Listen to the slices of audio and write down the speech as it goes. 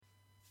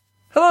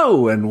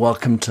Hello and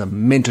welcome to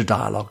Minter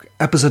Dialogue,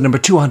 episode number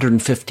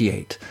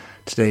 258.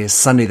 Today is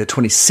Sunday the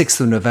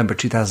 26th of November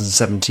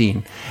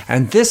 2017,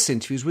 and this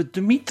interview is with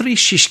Dmitry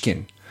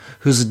Shishkin,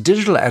 who's a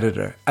digital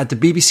editor at the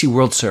BBC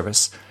World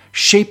Service,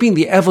 shaping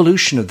the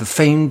evolution of the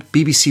famed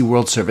BBC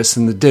World Service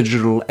in the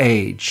digital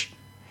age.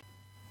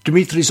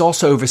 Dmitry is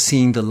also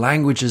overseeing the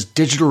language's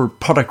digital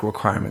product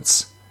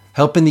requirements,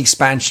 helping the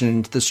expansion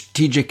into the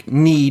strategic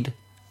need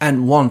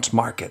and want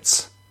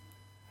markets.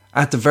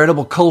 At the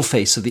veritable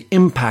coalface of the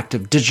impact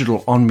of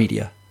digital on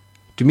media,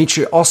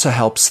 Dmitry also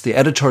helps the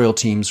editorial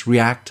teams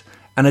react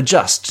and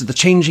adjust to the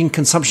changing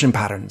consumption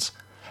patterns,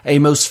 a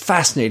most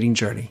fascinating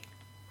journey.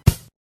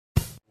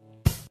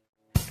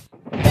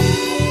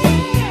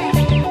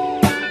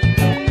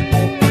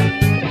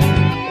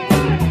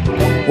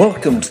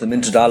 Welcome to the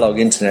Minter Dialogue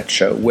Internet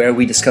Show, where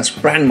we discuss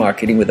brand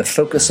marketing with a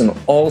focus on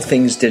all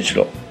things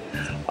digital.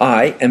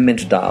 I am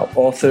Minter Dial,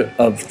 author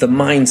of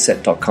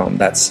TheMyndset.com,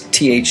 that's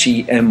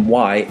TheMyndset,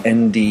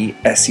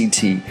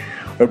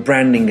 where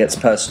branding gets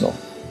personal.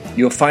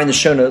 You'll find the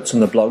show notes on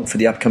the blog for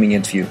the upcoming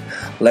interview.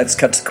 Let's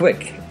cut to the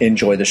quick.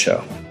 Enjoy the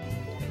show.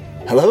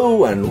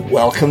 Hello and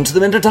welcome to the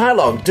Minter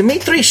Dialogue.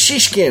 Dmitry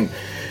Shishkin,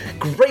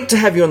 great to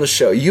have you on the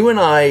show. You and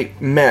I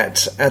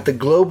met at the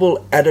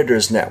Global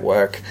Editors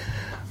Network,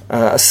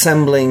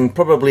 assembling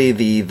probably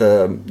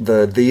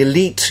the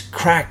elite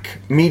crack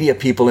media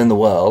people in the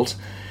world.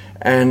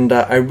 And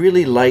I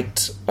really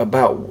liked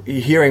about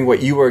hearing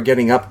what you were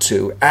getting up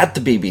to at the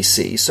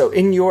BBC. So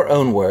in your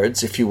own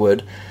words, if you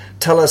would,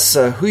 tell us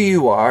who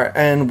you are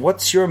and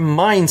what's your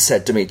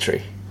mindset,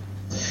 Dmitry?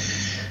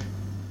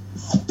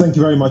 Thank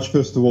you very much,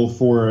 first of all,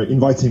 for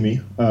inviting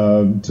me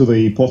to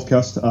the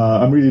podcast.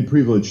 I'm really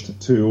privileged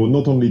to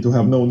not only to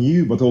have known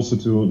you, but also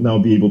to now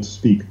be able to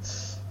speak.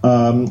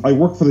 I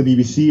work for the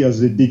BBC as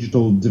a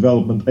digital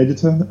development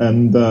editor,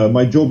 and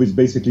my job is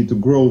basically to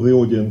grow the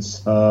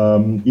audience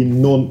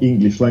in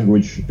non-English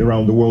language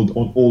around the world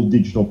on all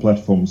digital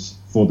platforms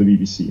for the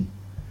BBC.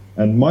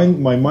 And my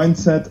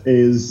mindset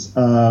is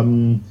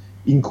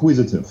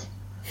inquisitive.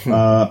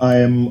 I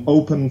am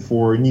open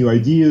for new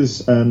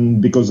ideas,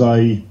 and because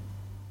I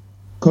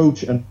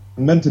coach and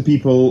mentor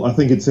people, I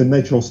think it's a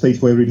natural state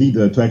for every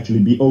leader to actually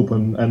be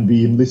open and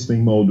be in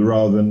listening mode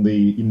rather than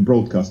in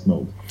broadcast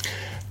mode.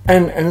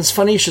 And it's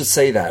funny you should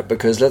say that,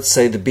 because let's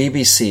say the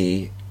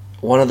BBC,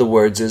 one of the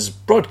words is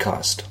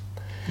broadcast.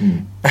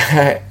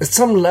 At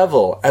some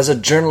level, as a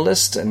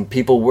journalist and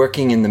people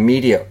working in the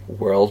media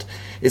world,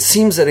 it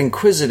seems that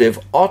inquisitive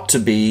ought to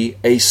be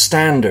a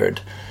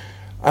standard.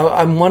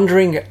 I'm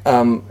wondering,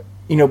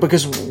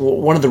 because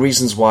one of the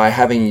reasons why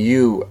having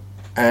you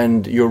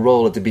and your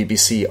role at the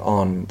BBC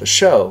on the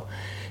show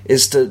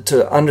is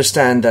to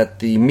understand that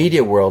the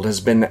media world has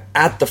been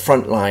at the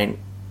front line,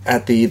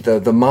 at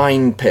the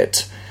mine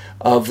pit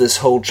of this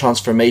whole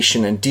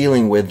transformation and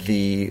dealing with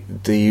the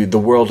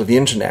world of the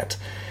internet.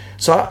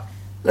 So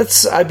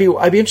I'd be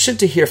interested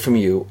to hear from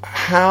you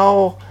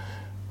how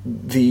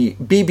the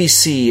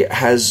BBC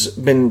has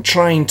been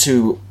trying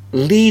to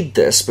lead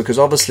this, because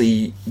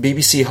obviously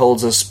BBC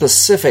holds a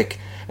specific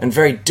and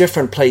very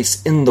different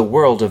place in the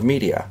world of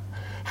media.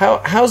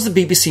 How's the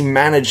BBC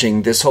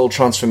managing this whole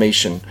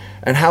transformation,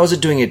 and how is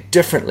it doing it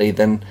differently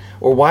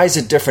or why is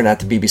it different at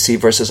the BBC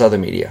versus other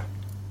media?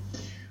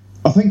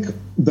 I think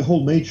the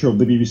whole nature of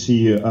the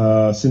BBC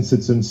since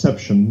its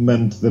inception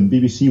meant that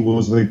BBC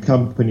was a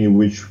company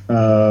which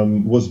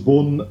was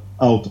born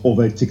out of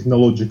a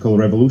technological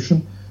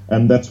revolution,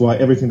 and that's why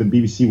everything that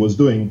BBC was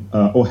doing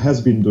or has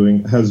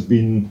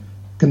been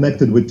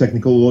connected with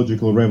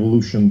technological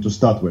revolution to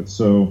start with.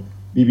 So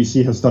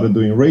BBC has started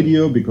doing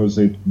radio because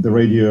the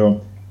radio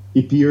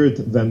appeared,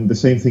 then the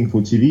same thing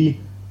for TV.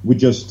 We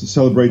just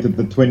celebrated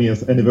the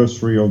 20th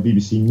anniversary of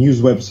BBC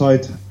News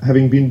website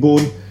having been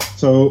born.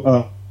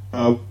 So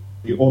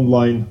the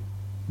online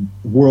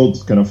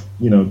world kind of,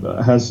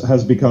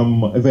 has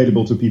become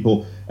available to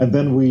people. And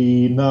then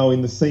we now,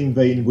 in the same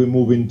vein, we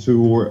move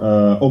into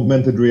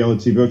augmented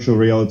reality, virtual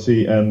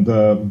reality, and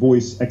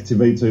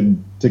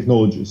voice-activated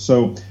technologies.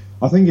 So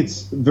I think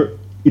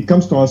it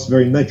comes to us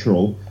very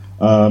natural,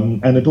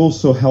 and it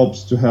also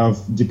helps to have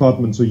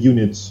departments or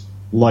units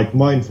like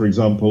mine, for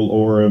example,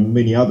 or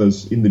many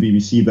others in the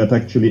BBC that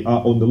actually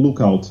are on the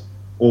lookout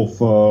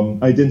of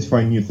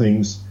identifying new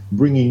things,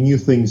 bringing new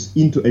things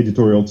into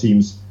editorial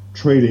teams,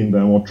 trading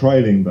them or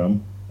trialing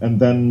them, and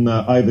then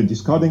either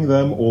discarding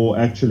them or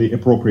actually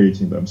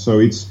appropriating them. So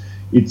it's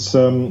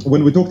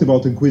when we talked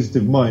about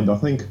inquisitive mind, I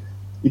think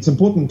it's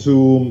important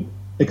to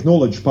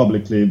acknowledge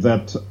publicly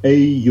that A,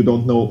 you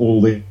don't know all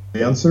the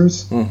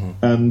answers,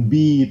 and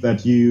B,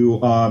 that you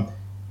are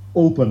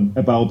open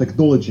about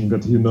acknowledging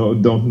that you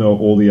don't know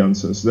all the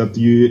answers. That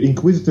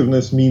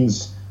inquisitiveness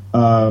means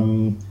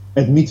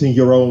admitting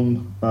your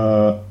own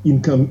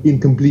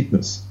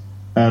incompleteness.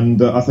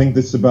 And I think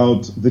this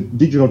about the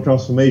digital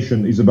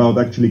transformation is about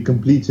actually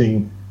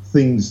completing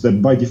things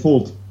that by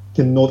default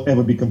cannot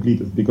ever be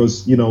completed.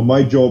 Because,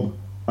 my job,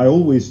 I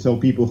always tell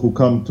people who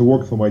come to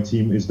work for my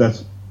team is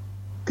that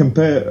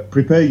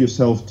prepare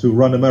yourself to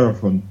run a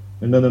marathon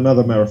and then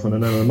another marathon,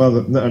 and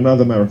then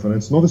another marathon.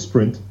 It's not a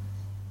sprint.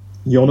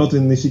 You're not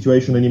in the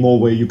situation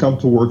anymore where you come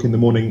to work in the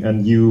morning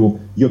and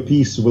your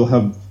piece will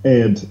have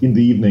aired in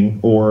the evening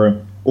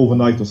or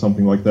overnight or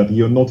something like that.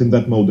 You're not in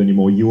that mode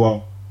anymore.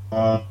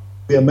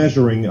 We are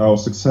measuring our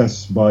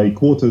success by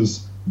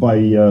quarters,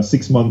 by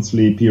 6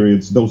 monthly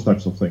periods, those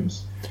types of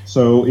things.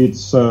 So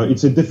it's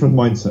a different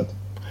mindset.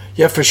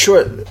 Yeah, for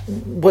sure.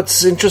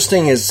 What's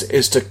interesting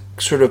is to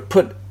sort of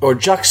put or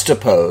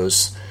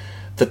juxtapose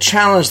the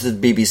challenge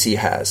that BBC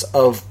has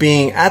of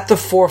being at the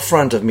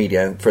forefront of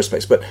media in the first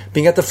place, but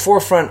being at the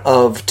forefront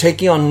of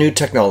taking on new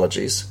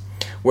technologies,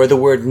 where the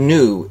word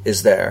new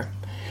is there,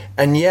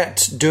 and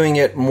yet doing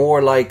it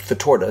more like the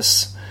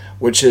tortoise,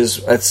 which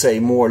is, let's say,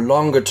 more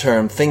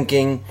longer-term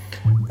thinking.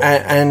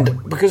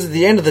 And because at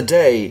the end of the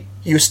day,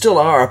 you still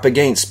are up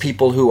against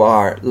people who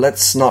are,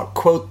 let's not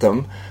quote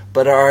them,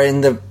 but are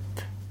in the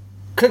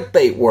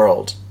clickbait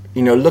world,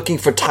 looking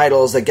for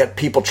titles that get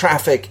people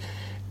traffic,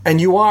 and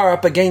you are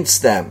up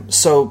against them.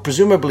 So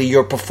presumably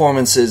your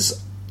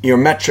performances, your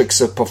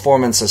metrics of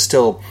performance are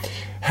still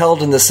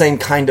held in the same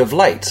kind of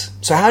light.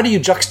 So how do you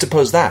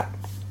juxtapose that?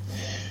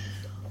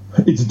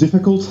 It's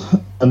difficult,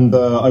 and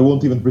I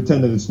won't even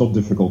pretend that it's not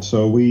difficult.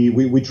 So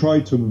we try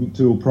to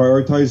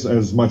prioritize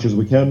as much as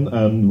we can,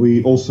 and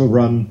we also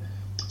run.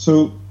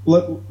 So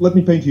let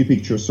me paint you a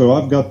picture. So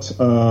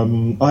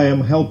I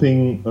am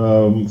helping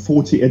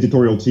 40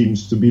 editorial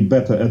teams to be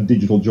better at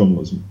digital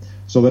journalism.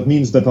 So that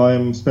means that I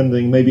am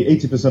spending maybe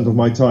 80% of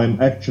my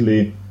time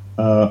actually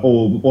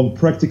on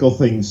practical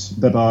things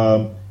that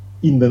are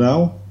in the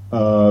now,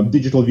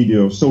 digital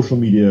video, social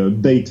media,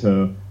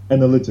 data,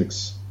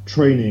 analytics,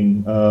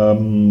 training,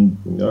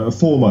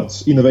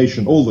 formats,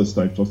 innovation, all those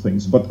types of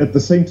things. But at the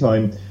same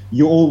time,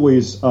 you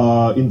always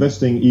are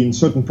investing in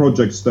certain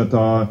projects that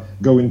are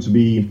going to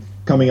be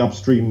coming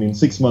upstream in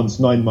 6 months,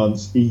 9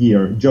 months, a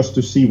year, just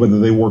to see whether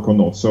they work or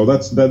not. So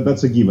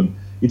that's a given.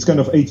 It's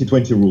kind of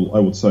 80-20 rule, I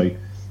would say.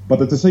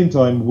 But at the same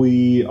time,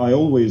 I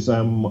always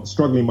am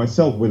struggling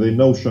myself with a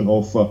notion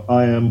of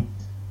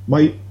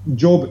my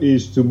job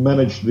is to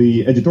manage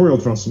the editorial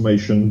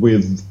transformation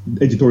with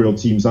editorial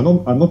teams. I'm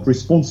not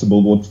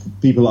responsible what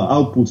people are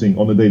outputting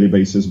on a daily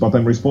basis, but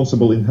I'm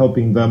responsible in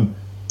helping them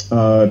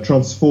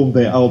transform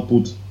their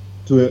output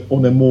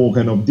on a more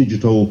kind of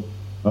digital,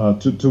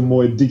 to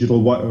more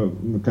digital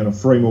kind of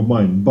frame of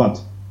mind.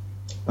 But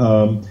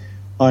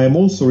I am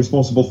also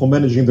responsible for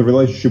managing the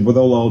relationship with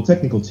all our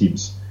technical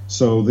teams.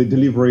 So the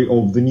delivery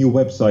of the new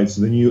websites,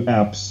 the new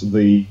apps,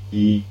 the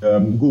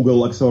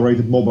Google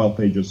accelerated mobile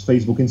pages,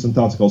 Facebook instant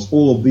articles,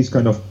 all of these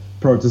kind of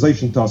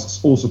prioritization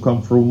tasks also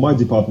come from my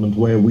department,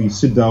 where we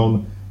sit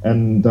down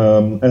and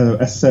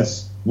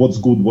assess what's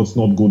good, what's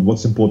not good,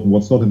 what's important,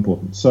 what's not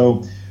important.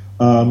 So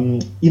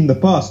in the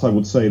past, I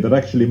would say that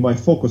actually my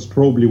focus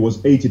probably was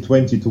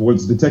 80-20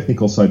 towards the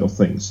technical side of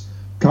things.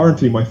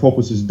 Currently, my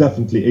focus is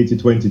definitely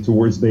 80-20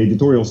 towards the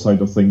editorial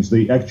side of things,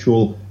 the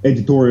actual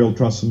editorial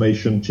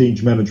transformation,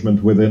 change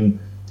management within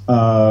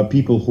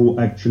people who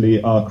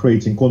actually are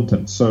creating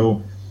content.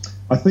 So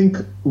I think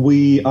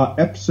we are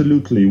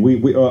absolutely,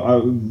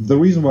 the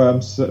reason why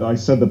I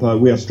said that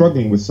we are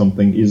struggling with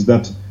something is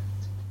that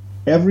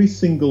every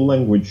single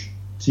language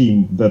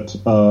team that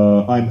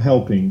I'm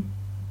helping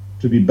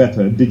to be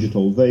better at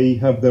digital, they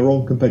have their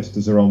own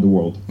competitors around the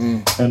world.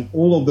 And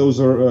all of those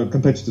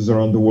competitors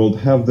around the world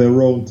have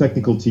their own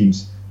technical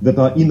teams that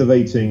are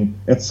innovating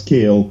at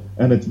scale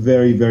and at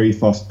very, very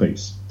fast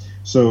pace.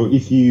 So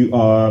if you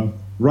are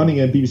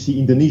running a BBC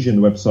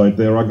Indonesian website,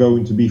 there are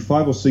going to be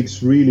 5 or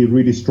 6 really,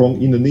 really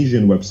strong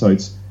Indonesian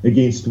websites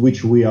against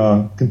which we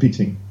are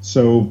competing.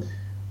 So,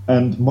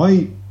 and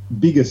my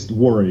biggest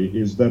worry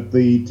is that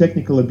the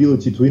technical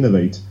ability to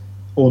innovate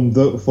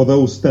for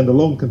those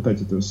standalone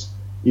competitors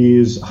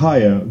is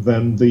higher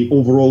than the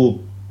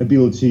overall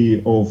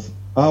ability of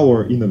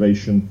our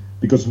innovation,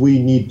 because we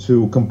need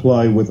to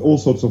comply with all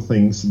sorts of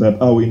things that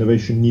our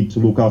innovation need to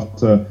look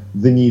after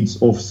the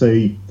needs of,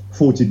 say,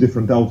 40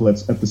 different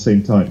outlets at the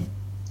same time.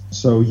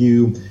 So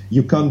you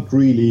can't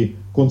really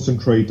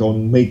concentrate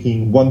on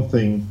making one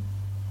thing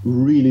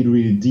really,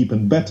 really deep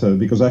and better,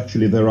 because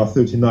actually there are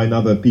 39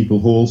 other people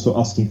who are also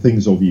asking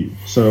things of you.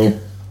 So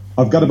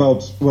I've got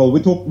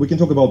we can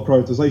talk about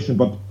prioritization,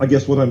 but I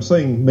guess what I'm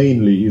saying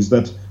mainly is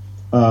that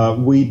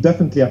we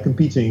definitely are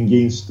competing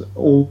against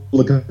all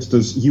the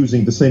competitors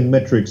using the same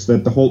metrics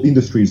that the whole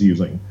industry is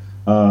using.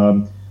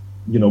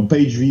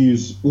 Page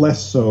views,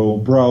 less so,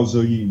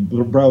 browser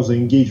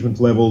engagement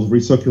levels,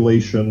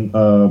 recirculation,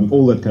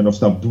 all that kind of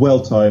stuff,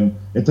 dwell time,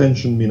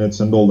 attention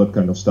minutes, and all that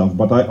kind of stuff.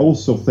 But I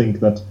also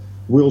think that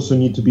we also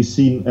need to be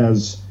seen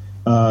as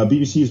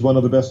BBC is one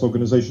of the best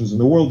organizations in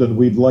the world, and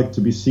we'd like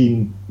to be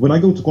seen. When I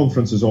go to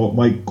conferences, or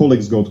my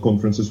colleagues go to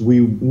conferences, we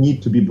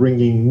need to be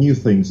bringing new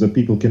things that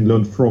people can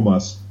learn from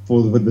us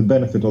for the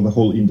benefit of the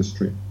whole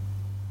industry.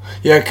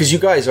 Yeah, because you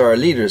guys are our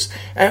leaders.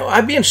 And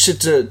I'd be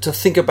interested to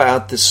think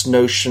about this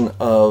notion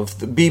of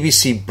the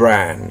BBC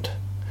brand.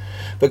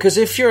 Because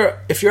if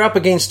you're up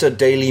against a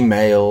Daily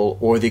Mail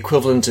or the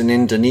equivalent in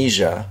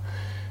Indonesia,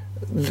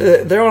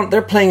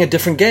 they're playing a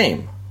different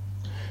game.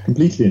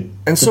 Completely.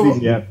 And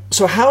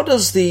so how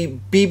does the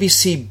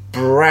BBC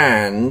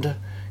brand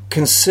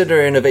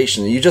consider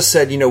innovation? You just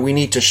said, we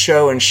need to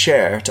show and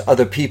share to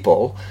other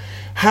people.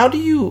 How do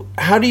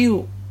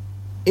you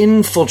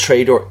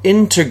infiltrate or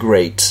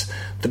integrate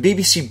the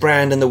BBC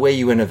brand in the way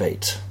you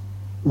innovate?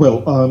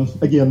 Well,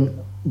 again,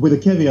 with a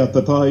caveat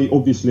that I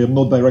obviously am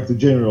not Director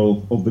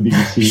General of the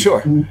BBC.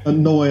 Sure.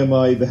 Nor am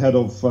I the head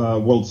of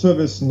World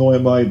Service, nor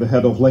am I the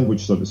head of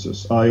Language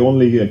Services. I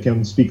only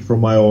can speak from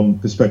my own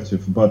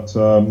perspective, but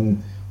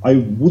I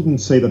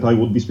wouldn't say that I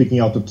would be speaking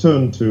out of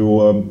turn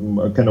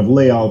to kind of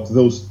lay out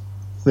those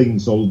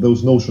things or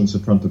those notions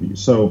in front of you.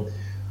 So,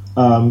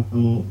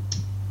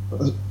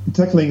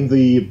 tackling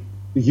the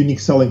unique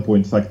selling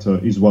point factor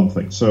is one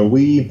thing. So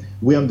we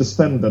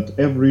understand that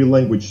every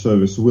language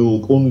service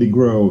will only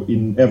grow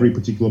in every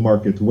particular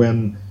market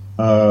when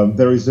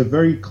there is a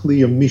very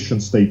clear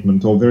mission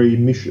statement or very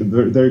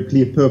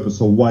clear purpose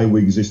of why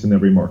we exist in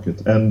every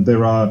market. And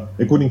there are,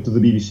 according to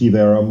the BBC,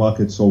 there are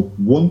markets of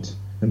want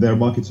and there are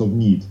markets of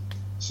need.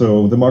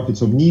 So the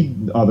markets of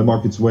need are the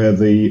markets where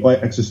the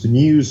access to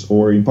news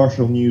or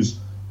impartial news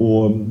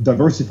or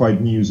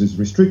diversified news is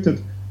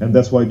restricted. And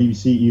that's why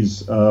BBC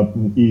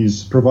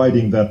is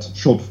providing that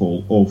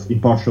shortfall of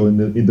impartial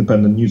and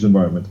independent news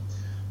environment.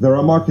 There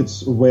are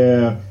markets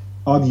where,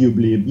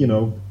 arguably,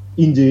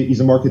 India is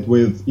a market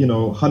with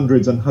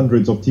hundreds and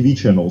hundreds of TV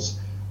channels.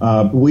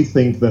 We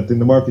think that in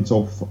the markets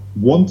of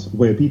want,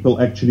 where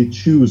people actually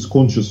choose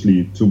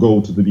consciously to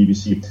go to the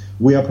BBC,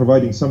 we are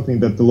providing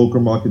something that the local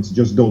markets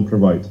just don't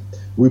provide.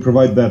 We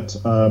provide that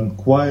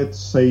quiet,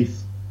 safe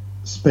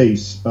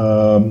space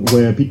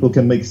where people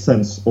can make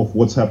sense of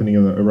what's happening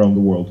around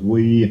the world.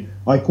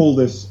 I call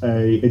this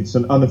it's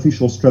an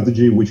unofficial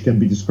strategy which can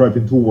be described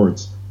in two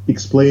words: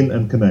 explain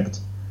and connect.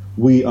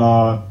 We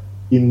are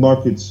in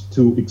markets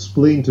to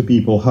explain to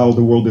people how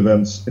the world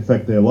events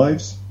affect their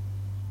lives,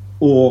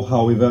 or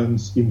how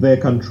events in their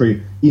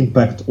country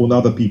impact on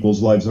other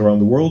people's lives around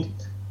the world.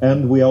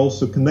 And we are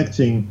also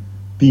connecting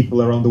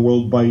people around the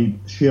world by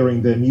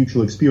sharing their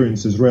mutual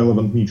experiences,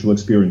 relevant mutual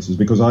experiences.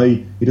 Because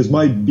it is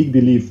my big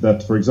belief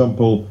that, for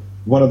example,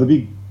 one of the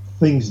big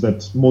things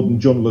that modern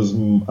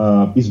journalism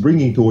is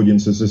bringing to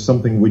audiences is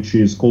something which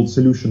is called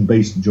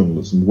solution-based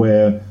journalism,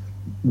 where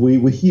we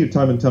hear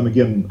time and time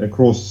again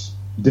across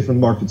different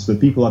markets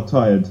that people are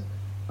tired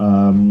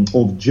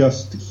of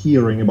just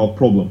hearing about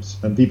problems,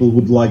 and people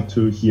would like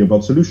to hear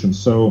about solutions.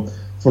 So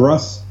for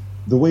us,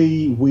 the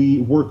way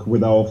we work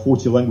with our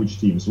 40 language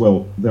teams,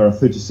 well, there are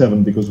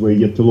 37 because we're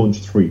yet to launch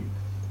 3.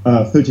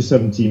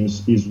 37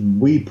 teams is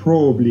we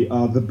probably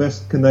are the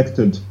best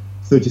connected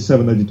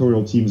 37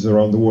 editorial teams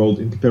around the world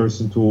in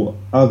comparison to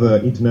other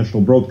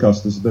international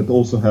broadcasters that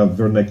also have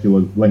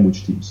vernacular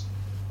language teams.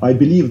 I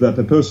believe that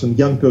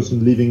young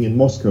person living in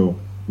Moscow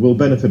will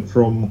benefit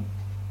from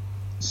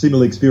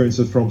similar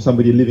experiences from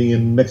somebody living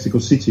in Mexico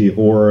City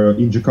or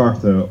in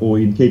Jakarta or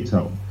in Cape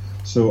Town.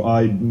 So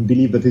I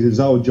believe that it is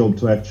our job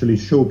to actually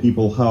show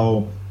people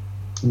how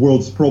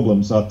world's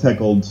problems are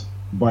tackled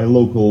by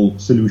local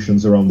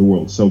solutions around the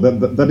world. So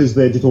that is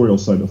the editorial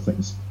side of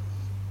things.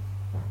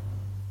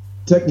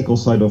 Technical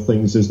side of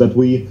things is that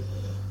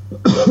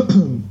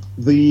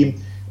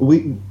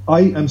I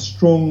am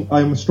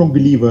a strong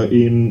believer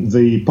in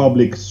the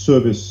public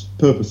service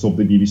purpose of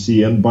the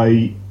BBC, and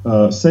by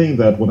saying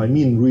that, what I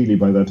mean really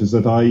by that is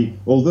that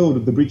although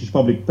the British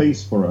public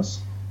pays for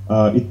us,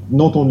 it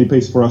not only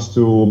pays for us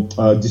to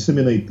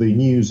disseminate the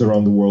news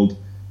around the world,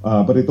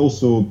 but it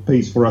also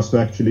pays for us to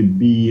actually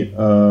be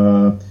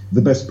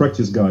the best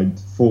practice guide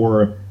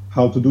for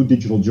how to do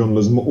digital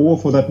journalism, or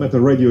for that matter,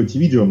 radio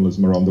TV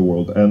journalism around the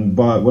world. And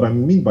what I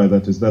mean by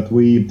that is that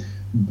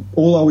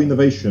all our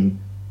innovation,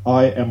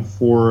 I am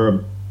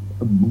for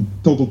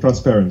total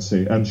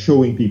transparency and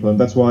showing people, and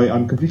that's why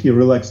I'm completely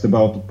relaxed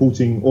about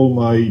putting all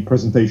my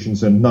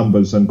presentations and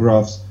numbers and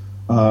graphs,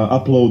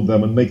 upload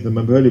them and make them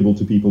available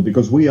to people,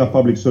 because we are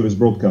public service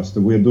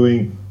broadcaster. We are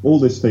doing all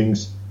these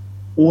things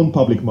on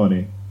public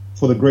money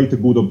for the greater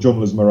good of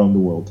journalism around the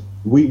world.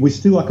 We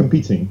still are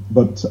competing,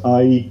 but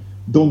I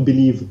don't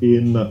believe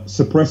in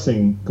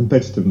suppressing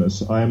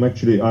competitiveness. I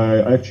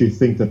actually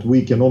think that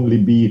we can only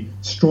be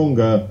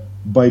stronger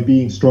by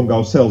being strong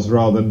ourselves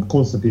rather than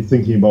constantly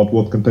thinking about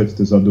what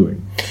competitors are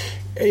doing.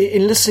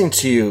 In listening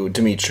to you,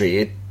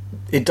 Dimitri,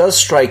 it does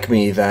strike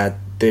me that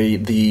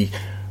the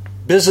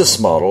business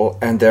model,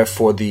 and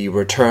therefore the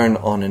return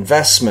on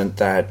investment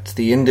that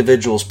the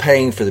individuals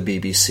paying for the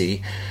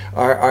BBC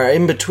are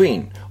in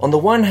between. On the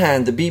one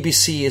hand, the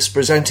BBC is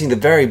presenting the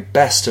very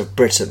best of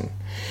Britain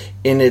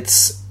in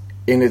its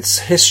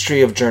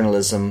history of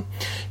journalism,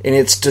 in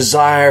its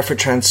desire for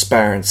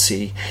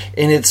transparency,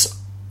 in its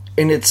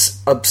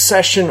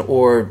obsession,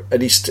 or at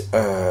least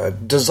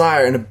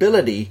desire and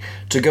ability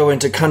to go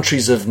into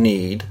countries of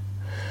need,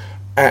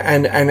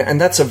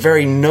 and that's a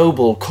very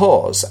noble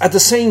cause. At the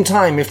same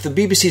time, if the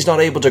BBC is not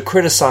able to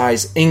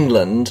criticize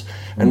England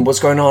and what's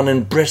going on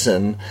in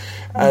Britain,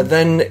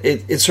 then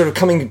it's sort of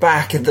coming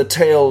back at the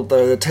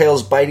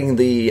tail's biting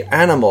the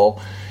animal.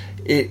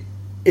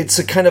 It's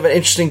a kind of an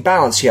interesting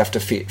balance you have to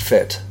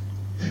fit.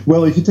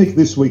 Well, if you take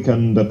this week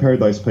and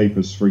Paradise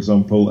Papers, for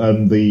example,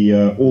 and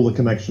the all the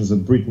connections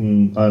that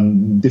Britain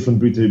and different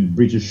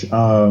British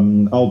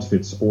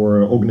outfits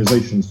or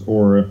organizations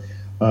or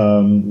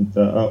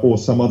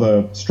some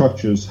other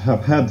structures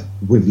have had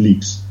with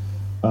leaks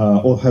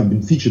or have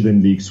been featured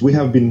in leaks, we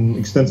have been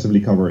extensively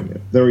covering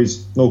it. There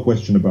is no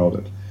question about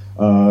it.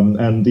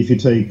 And if you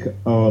take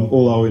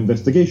all our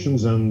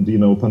investigations and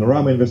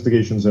Panorama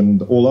investigations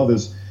and all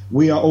others,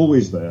 we are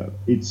always there.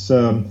 It's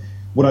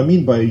what I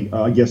mean by,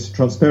 I guess,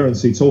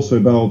 transparency. It's also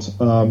about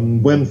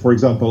when, for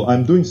example,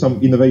 I'm doing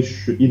some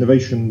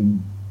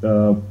innovation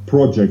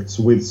projects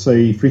with,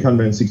 say,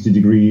 360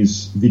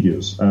 degrees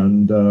videos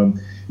and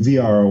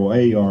VR or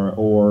AR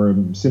or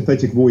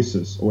synthetic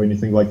voices or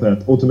anything like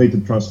that,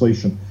 automated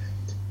translation.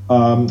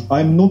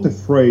 I'm not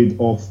afraid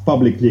of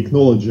publicly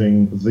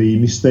acknowledging the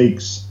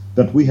mistakes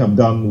that we have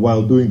done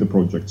while doing the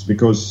projects,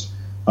 because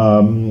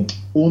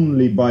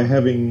only by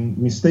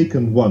having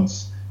mistaken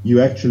once, you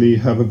actually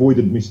have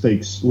avoided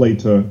mistakes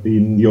later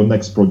in your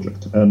next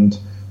project. And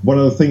one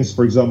of the things,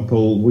 for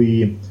example,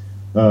 we,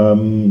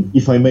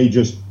 if I may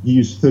just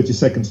use 30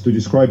 seconds to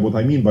describe what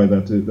I mean by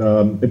that.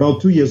 About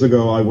 2 years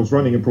ago, I was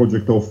running a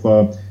project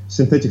of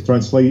synthetic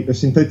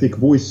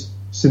voice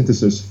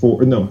synthesis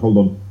for. No, hold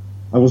on.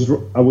 I was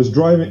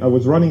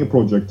running a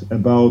project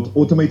about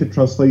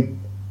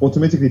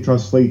automatically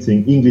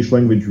translating English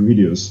language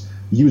videos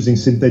using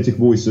synthetic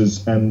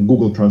voices and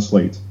Google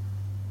Translate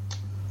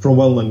from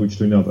one language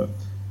to another.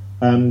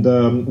 And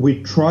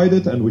we tried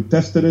it and we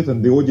tested it,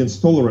 and the audience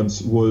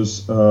tolerance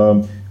was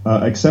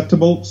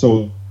acceptable.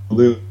 So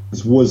the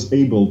audience was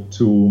able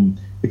to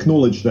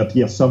acknowledge that,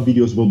 yes, some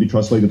videos will be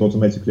translated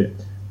automatically.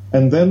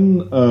 And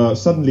then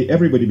suddenly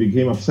everybody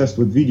became obsessed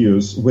with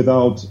videos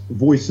without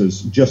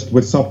voices, just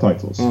with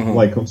subtitles. Mm-hmm.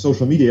 Like on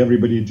social media,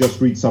 everybody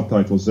just reads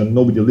subtitles and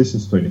nobody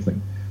listens to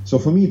anything. So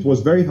for me, it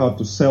was very hard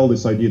to sell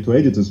this idea to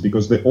editors,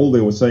 because all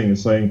they were saying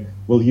is saying,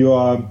 well, you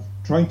are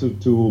trying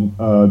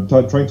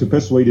to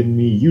persuade in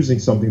me using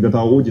something that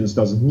our audience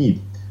doesn't need.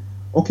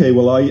 Okay,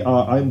 well,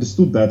 I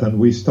understood that, and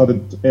we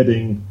started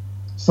adding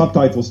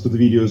subtitles to the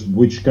videos,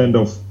 which kind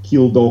of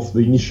killed off the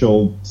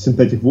initial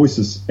synthetic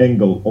voices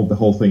angle of the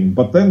whole thing.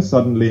 But then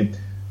suddenly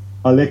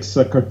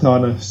Alexa,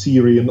 Cortana,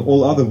 Siri, and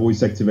all other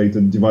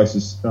voice-activated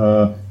devices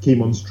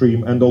came on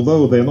stream, and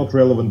although they're not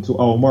relevant to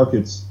our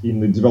markets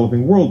in the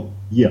developing world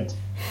yet,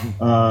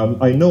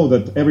 I know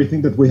that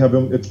everything that we have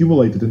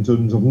accumulated in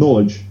terms of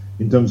knowledge,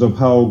 in terms of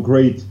how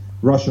great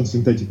Russian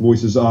synthetic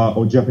voices are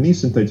or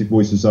Japanese synthetic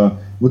voices are,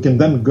 we can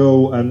then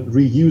go and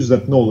reuse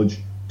that knowledge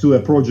to a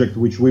project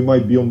which we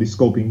might be only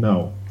scoping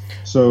now.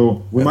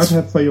 So we might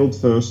have failed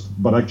first,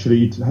 but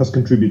actually it has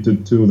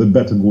contributed to the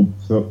better move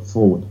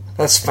forward.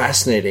 That's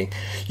fascinating.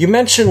 You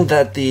mentioned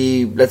that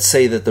let's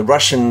say that the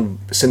Russian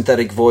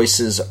synthetic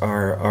voices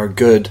are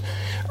good.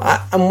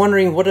 I'm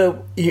wondering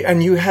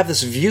and you have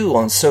this view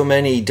on so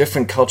many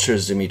different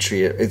cultures,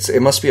 Dimitri.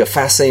 It must be a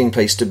fascinating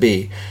place to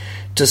be,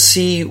 to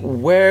see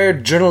where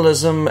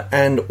journalism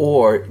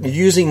or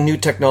using new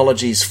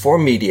technologies for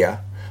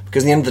media,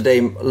 because at the end of the day,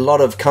 a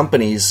lot of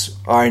companies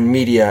are in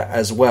media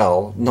as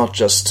well, not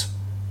just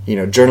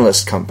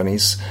journalist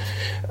companies,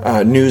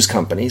 news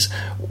companies.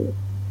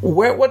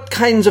 What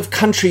kinds of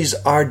countries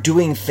are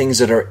doing things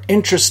that are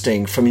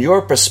interesting from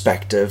your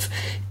perspective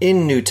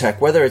in new tech,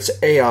 whether it's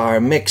AR,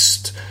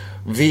 mixed,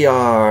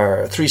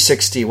 VR,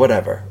 360,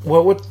 whatever?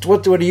 What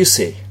do you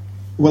see?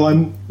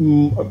 Well,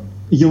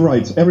 you're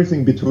right.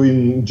 Everything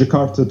between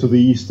Jakarta to the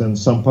east and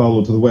Sao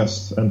Paulo to the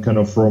west, and kind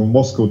of from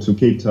Moscow to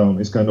Cape Town,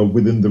 is kind of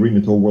within the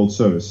remit of World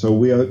Service. So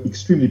we are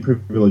extremely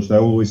privileged. I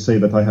always say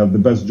that I have the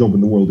best job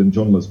in the world in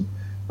journalism.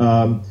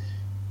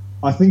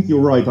 I think you're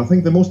right. I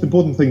think the most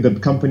important thing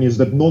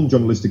that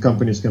non-journalistic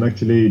companies can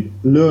actually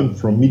learn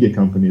from media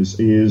companies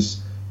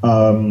is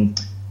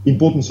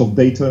importance of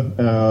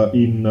data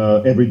in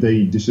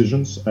everyday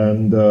decisions,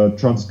 and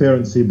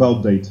transparency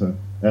about data,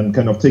 and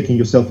kind of taking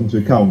yourself into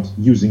account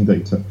using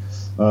data.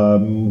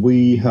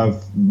 We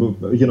have,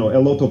 a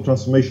lot of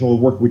transformational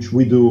work which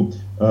we do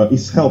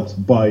is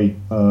helped by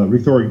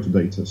referring to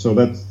data. So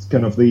that's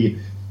kind of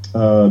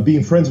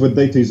being friends with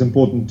data is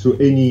important to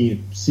any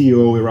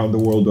CEO around the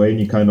world, or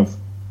any kind of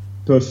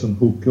person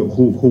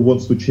who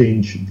wants to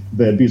change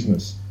their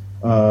business.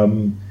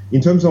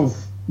 In terms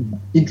of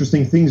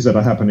interesting things that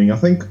are happening, I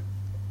think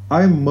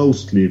I'm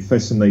mostly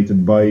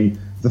fascinated by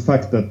the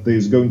fact that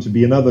there's going to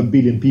be another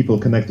billion people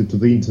connected to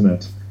the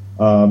internet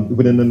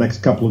within the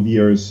next couple of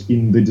years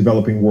in the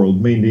developing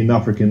world, mainly in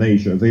Africa and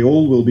Asia. They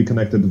all will be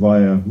connected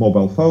via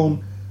mobile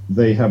phone.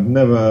 They have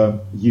never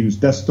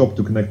used desktop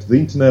to connect to the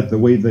internet. The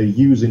way they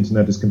use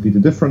internet is completely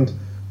different.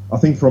 I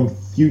think from a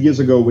few years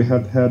ago we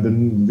had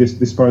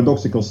this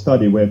paradoxical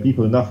study where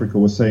people in Africa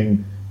were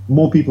saying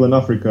more people in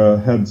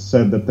Africa had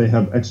said that they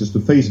have access to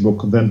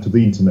Facebook than to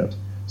the internet.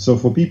 So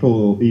for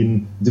people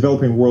in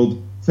developing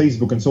world,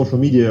 Facebook and social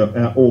media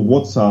or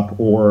WhatsApp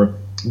or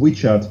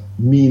WeChat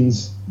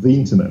means the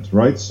internet,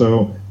 right?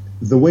 So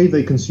the way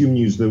they consume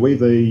news, the way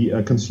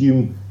they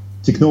consume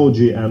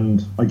technology,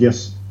 and I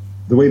guess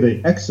the way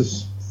they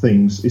access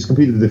things is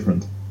completely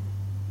different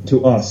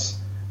to us.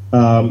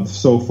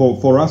 So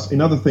for us,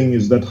 another thing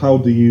is that how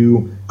do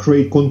you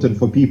create content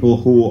for people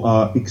who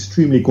are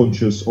extremely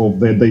conscious of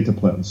their data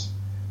plans?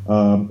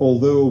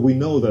 Although we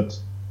know that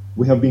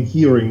we have been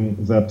hearing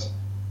that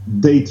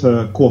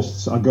data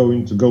costs are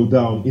going to go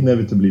down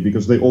inevitably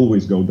because they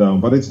always go down,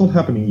 but it's not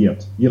happening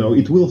yet.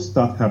 It will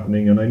start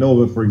happening, and I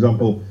know that, for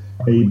example,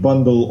 a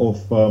bundle of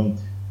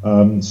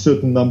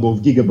certain number of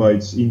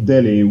gigabytes in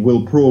Delhi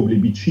will probably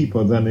be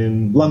cheaper than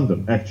in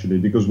London, actually,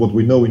 because what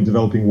we know in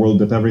developing world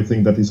that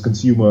everything that is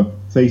consumer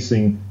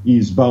facing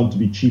is bound to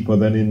be cheaper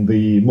than in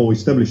the more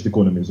established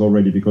economies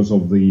already because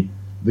of the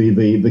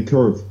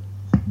curve.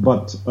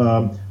 But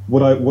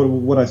what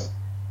I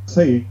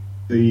say,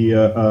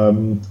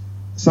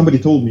 somebody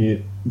told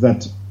me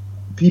that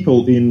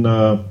people in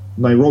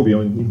Nairobi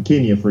or in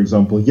Kenya, for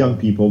example, young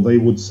people, they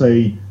would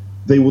say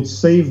they would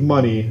save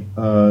money,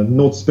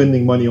 not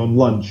spending money on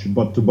lunch,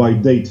 but to buy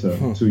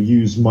data, to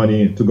use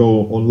money to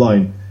go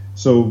online.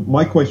 So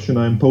my question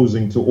I'm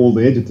posing to all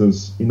the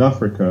editors in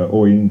Africa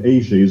or in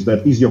Asia is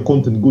that, is your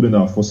content good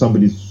enough for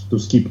somebody to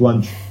skip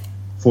lunch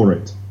for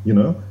it,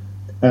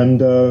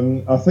 And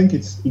I think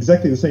it's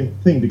exactly the same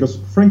thing because,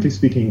 frankly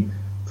speaking,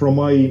 from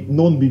my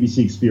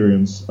non-BBC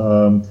experience,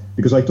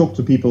 because I talk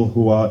to people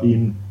who are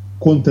in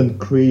content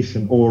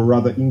creation or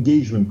rather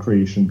engagement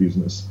creation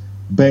business,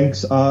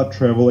 banks are,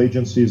 travel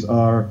agencies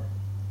are,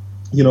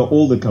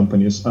 all the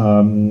companies,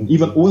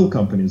 even oil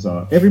companies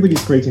are.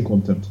 Everybody's creating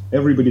content.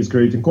 Everybody's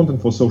creating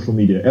content for social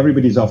media.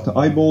 Everybody's after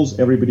eyeballs.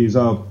 Everybody's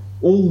out.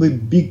 All the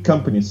big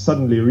companies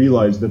suddenly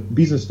realize that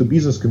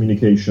business-to-business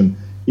communication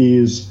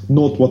is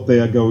not what they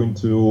are going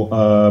to,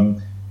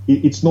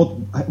 it's not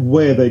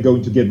where they're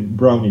going to get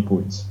brownie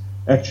points.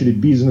 Actually,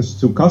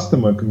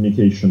 business-to-customer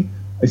communication,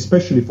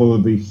 especially for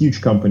the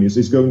huge companies,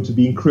 is going to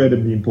be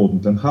incredibly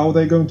important. And how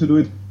they're going to do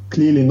it?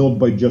 Clearly not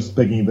by just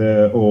begging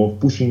there or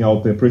pushing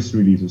out their press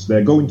releases.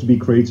 They're going to be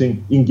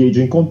creating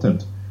engaging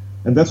content.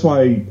 And that's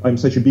why I'm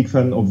such a big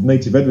fan of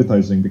native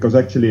advertising, because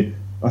actually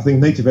I think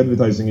native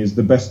advertising is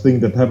the best thing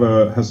that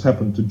ever has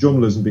happened to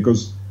journalism,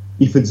 because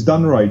if it's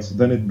done right,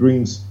 then it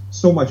brings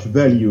so much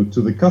value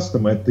to the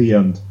customer at the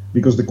end,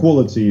 because the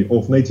quality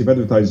of native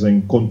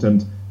advertising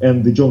content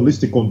and the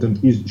journalistic content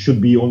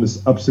should be on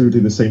this absolutely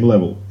the same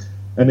level.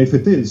 And if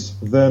it is,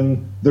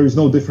 then there is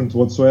no difference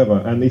whatsoever.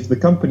 And if the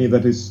company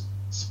that is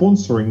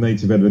sponsoring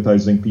native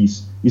advertising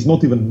piece is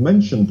not even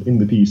mentioned in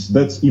the piece,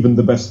 that's even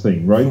the best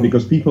thing, right?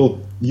 Because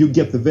you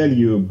get the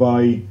value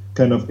by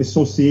kind of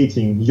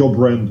associating your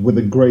brand with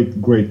a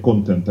great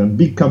content, and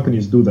big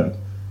companies do that.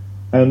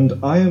 And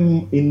I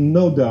am in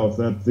no doubt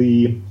that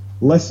the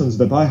lessons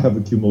that I have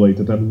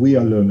accumulated and we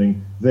are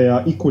learning, they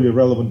are equally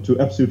relevant to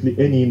absolutely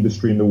any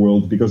industry in the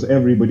world, because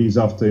everybody is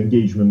after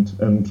engagement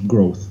and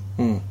growth.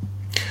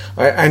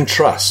 And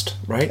trust,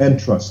 right? And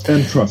trust.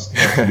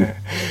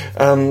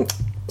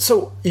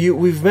 So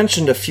we've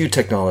mentioned a few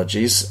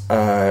technologies,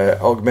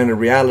 augmented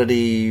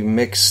reality,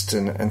 mixed,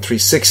 and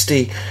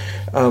 360.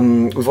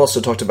 We've also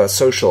talked about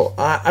social.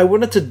 I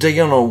wanted to dig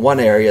in on one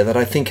area that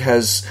I think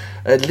has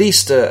at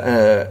least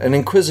an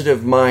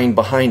inquisitive mind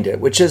behind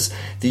it, which is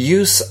the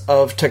use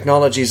of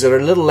technologies that are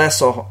a little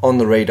less on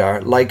the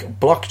radar, like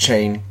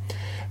blockchain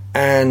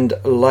and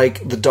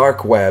like the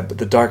dark web,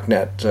 the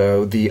darknet,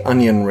 the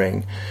onion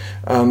ring.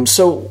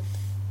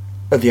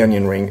 The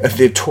onion ring,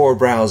 the Tor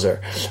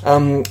browser.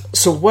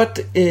 So what's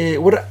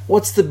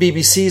the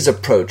BBC's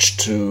approach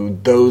to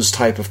those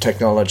type of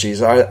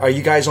technologies? Are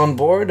you guys on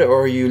board,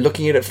 or are you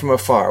looking at it from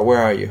afar?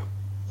 Where are you?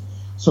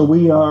 So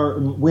we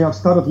have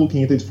started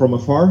looking at it from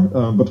afar,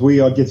 but we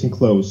are getting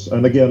close.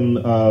 And again,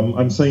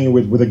 I'm saying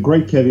it with a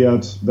great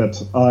caveat that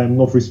I'm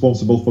not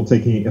responsible for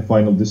taking a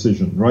final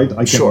decision, right?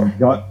 I can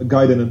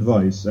guide and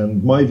advise.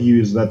 And my view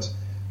is that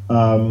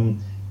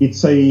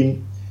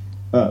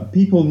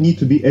people need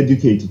to be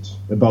educated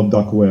about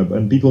dark web,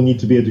 and people need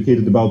to be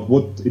educated about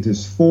what it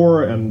is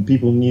for, and we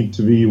need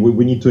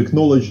to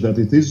acknowledge that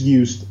it is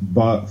used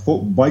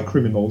by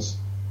criminals.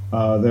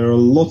 There are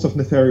lots of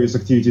nefarious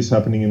activities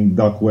happening in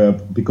dark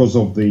web because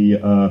of the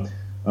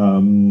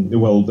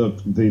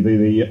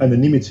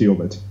anonymity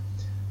of it.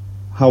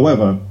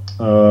 However,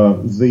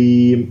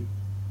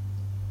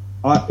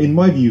 in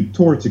my view,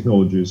 Tor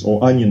technologies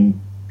or onion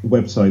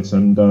websites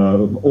and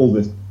all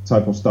this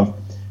type of stuff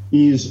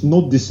is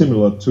not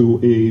dissimilar to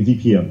a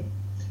VPN,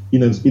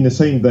 in the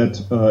same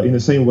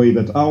way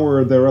that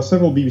there are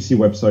several BBC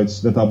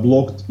websites that are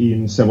blocked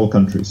in several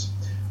countries.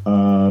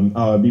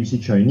 BBC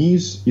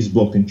Chinese is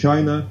blocked in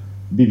China,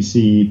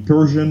 BBC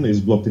Persian is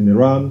blocked in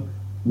Iran.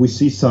 We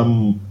see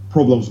some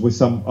problems with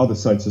some other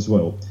sites as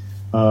well,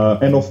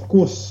 and of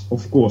course,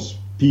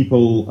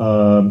 people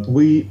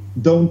we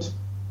don't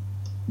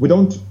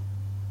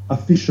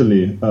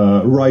officially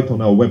write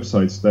on our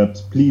websites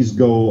that please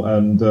go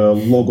and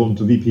log on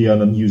to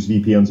VPN and use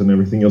VPNs and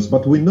everything else.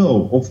 But we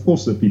know, of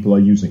course, that people are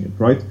using it,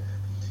 right?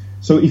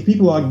 So if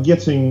people are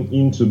getting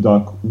into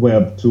dark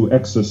web to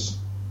access,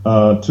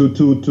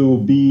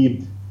 to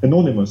be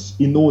anonymous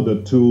in order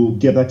to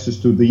get access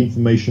to the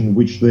information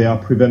which they are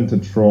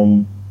prevented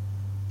from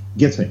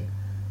getting,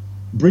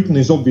 Britain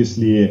is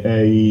obviously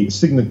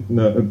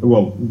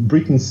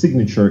Britain's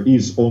signature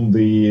is on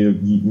the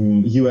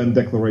UN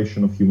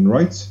Declaration of Human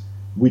Rights,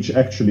 which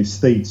actually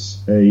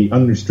states a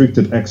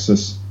unrestricted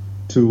access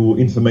to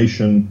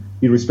information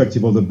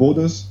irrespective of the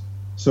borders.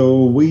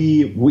 So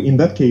we in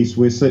that case,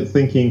 we're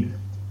thinking,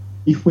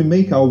 if we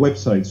make our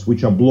websites,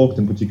 which are blocked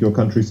in particular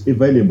countries,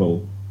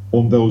 available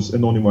on those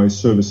anonymized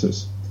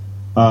services,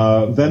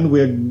 then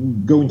we're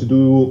going to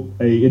do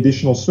an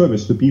additional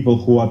service to people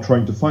who are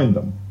trying to find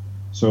them.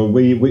 So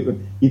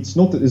it's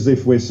not as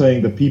if we're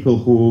saying that people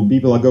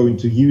are going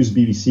to use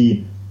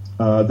BBC,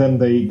 then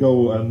they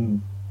go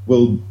and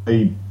will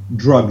buy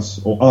drugs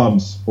or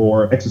arms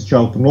or access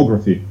child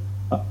pornography,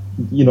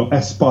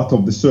 as part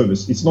of the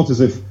service. It's not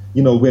as if,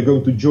 we're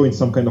going to join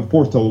some kind of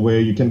portal where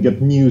you can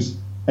get news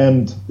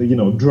and,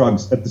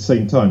 drugs at the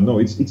same time. No,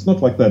 it's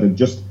not like that. It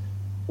just,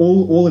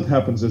 all it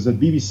happens is that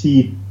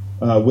BBC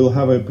will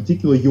have a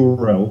particular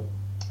URL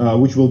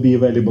which will be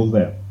available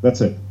there.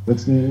 That's it.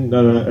 That's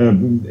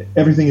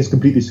everything is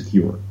completely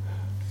secure.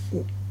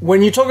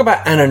 When you talk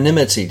about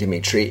anonymity,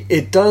 Dimitri,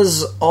 it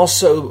does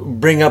also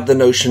bring up the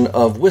notion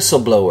of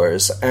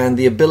whistleblowers and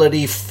the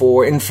ability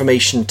for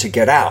information to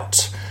get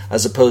out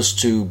as opposed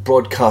to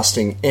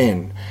broadcasting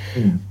in.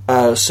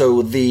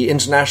 So the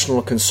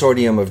international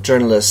consortium of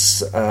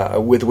journalists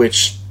with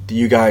which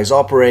you guys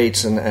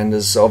operate and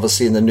is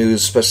obviously in the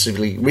news,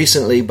 especially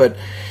recently, but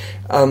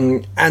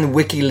and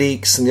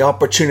WikiLeaks and the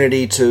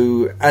opportunity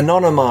to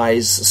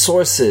anonymize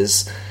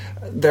sources,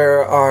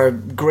 there are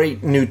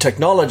great new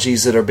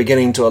technologies that are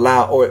beginning to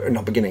allow, or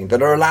not beginning,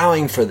 that are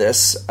allowing for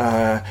this.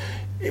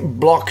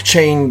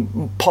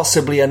 Blockchain,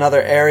 possibly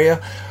another area.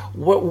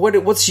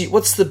 What's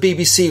the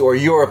BBC or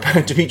your,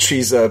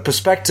 Dimitri's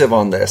perspective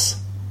on this?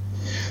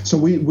 So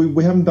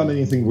we haven't done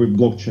anything with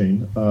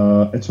blockchain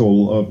at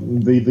all.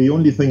 The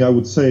only thing I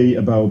would say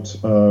about,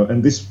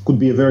 and this could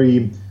be a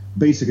very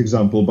basic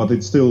example, but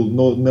it's still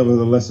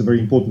nevertheless a very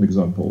important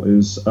example,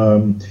 is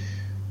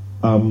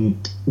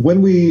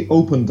when we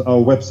opened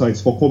our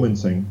websites for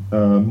commenting,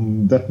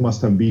 that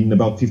must have been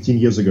about 15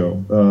 years ago,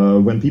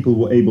 when people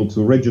were able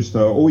to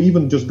register or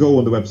even just go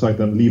on the website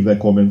and leave their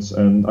comments.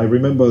 And I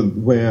remember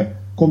where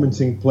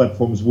commenting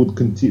platforms would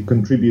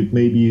contribute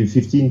maybe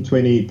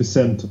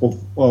 15-20%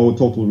 of our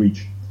total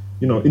reach.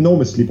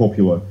 Enormously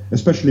popular,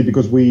 especially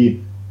because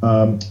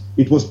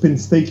it was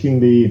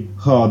painstakingly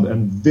hard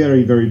and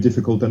very, very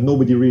difficult, and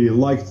nobody really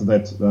liked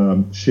that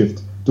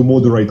shift to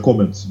moderate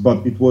comments.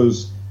 But it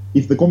was,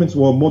 if the comments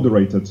were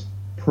moderated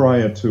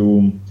prior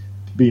to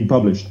being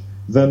published,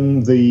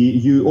 then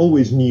you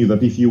always knew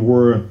that if you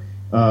were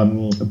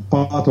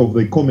part of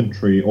the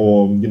commentary,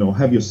 or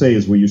have your say,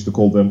 as we used to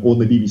call them, on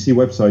the BBC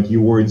website,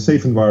 you were in a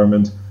safe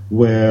environment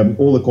where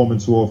all the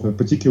comments were of a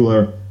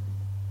particular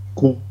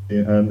quality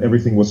and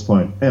everything was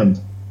fine.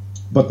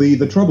 But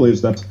the trouble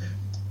is that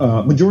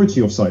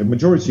majority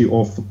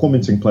of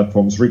commenting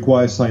platforms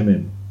require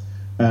sign-in.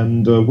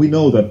 And we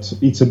know that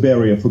it's a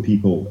barrier for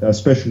people,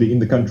 especially in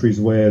the countries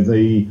where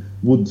they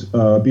would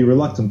be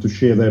reluctant to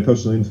share their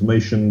personal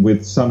information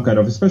with some kind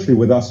of, especially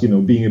with us,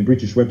 being a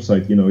British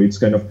website, it's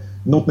kind of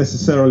not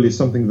necessarily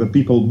something that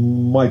people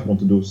might want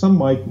to do. Some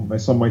might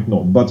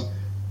not. But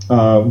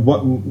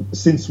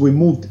since we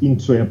moved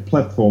into a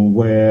platform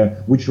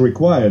which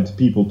required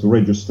people to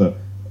register,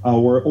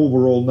 our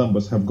overall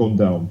numbers have gone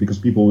down because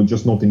people were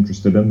just not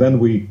interested. And then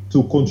we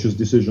took conscious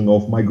decision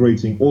of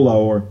migrating all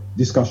our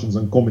discussions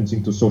and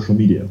commenting to social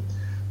media,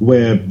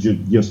 where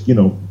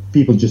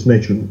people just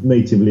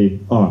naturally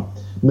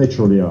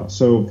are.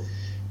 So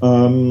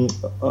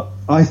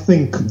I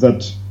think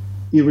that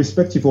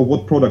irrespective of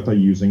what product I'm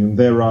using,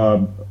 there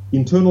are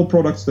internal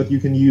products that you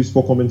can use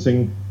for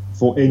commenting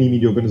for any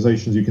media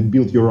organizations. You can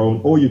build your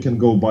own, or you can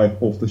go buy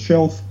off the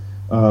shelf.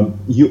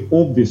 You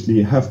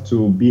obviously have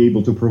to be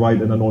able to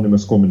provide an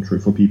anonymous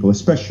commentary for people,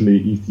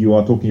 especially if you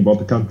are talking about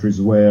the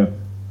countries where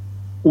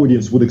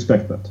audience would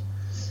expect that.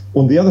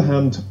 On the other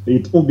hand,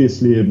 you're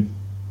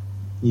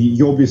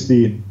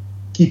obviously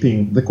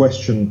keeping the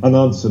question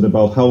unanswered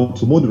about how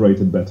to moderate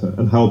it better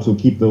and how to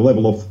keep the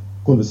level of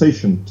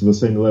conversation to the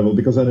same level,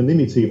 because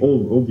anonymity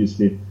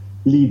obviously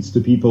leads to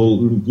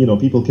people,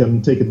 people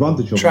can take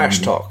advantage of trash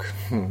talk.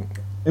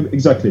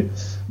 Exactly.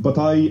 But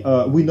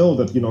we know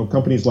that,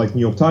 companies like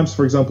New York Times,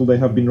 for example, they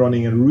have been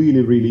running a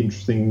really, really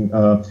interesting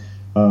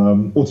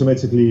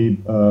automatically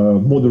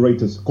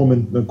moderated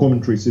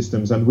commentary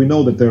systems. And we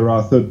know that there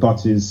are third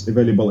parties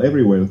available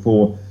everywhere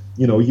for,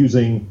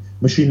 using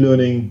machine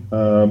learning,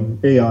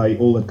 AI,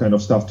 all that kind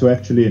of stuff to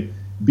actually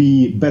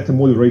be better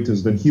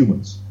moderators than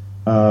humans.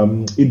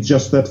 It's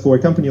just that for a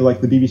company like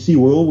the BBC,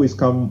 we always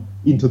come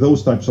into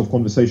those types of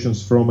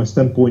conversations from a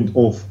standpoint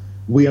of,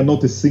 we are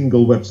not a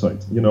single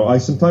website. I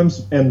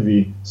sometimes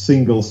envy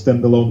single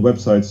standalone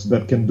websites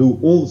that can do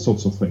all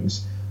sorts of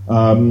things.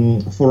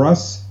 For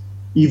us,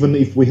 even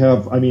if we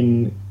have,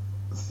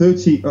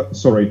 40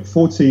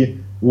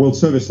 World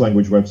Service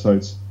language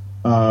websites,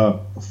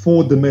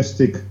 4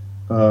 domestic,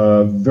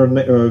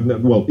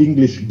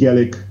 English,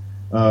 Gaelic,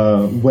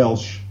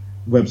 Welsh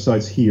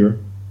websites here,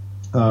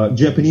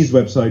 Japanese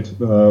website,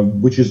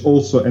 which is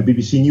also a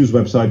BBC News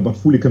website, but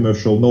fully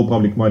commercial. No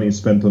public money is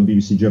spent on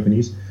BBC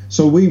Japanese.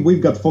 So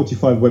we've got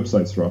 45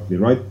 websites roughly,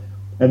 right?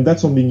 And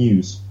that's only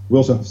news. We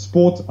also have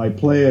sport,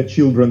 iPlayer,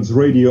 children's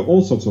radio,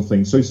 all sorts of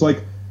things. So it's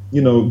like,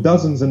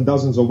 dozens and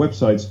dozens of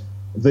websites.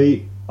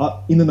 They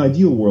are, in an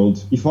ideal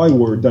world, if I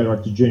were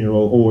Director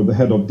General or the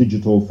head of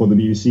digital for the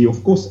BBC,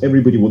 of course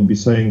everybody would be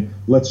saying,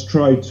 let's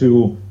try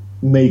to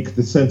make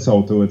the sense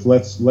out of it.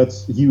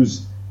 Let's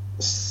use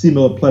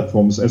similar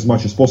platforms as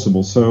much as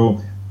possible. So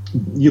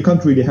you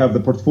can't really have the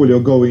portfolio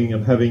going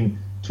and having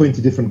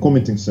 20 different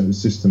commenting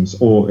systems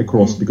all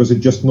across, because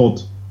it's just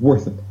not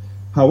worth it.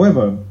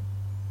 However,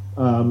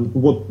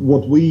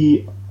 what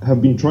we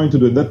have been trying to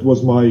do, and that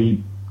was my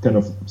kind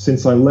of,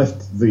 since I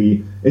left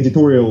the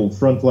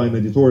frontline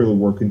editorial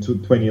work into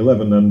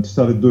 2011 and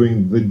started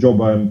doing the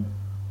job I'm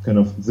kind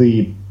of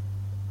the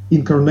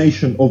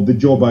incarnation of the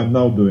job I'm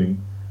now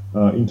doing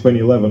in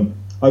 2011,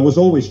 I was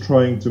always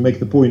trying to make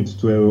the point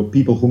to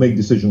people who make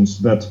decisions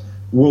that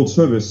world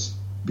service,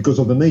 because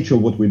of the nature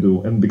of what we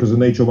do and because of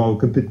the nature of our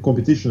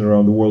competition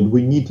around the world,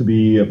 we need to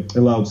be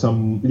allowed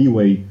some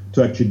leeway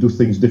to actually do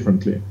things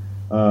differently.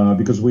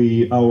 Because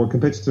our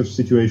competitive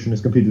situation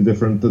is completely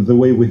different. The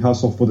way we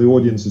hustle for the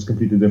audience is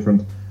completely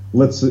different.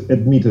 Let's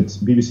admit it.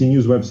 BBC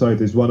News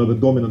website is one of the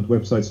dominant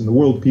websites in the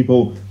world.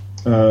 People,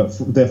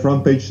 their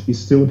front page is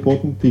still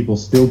important. People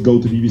still go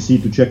to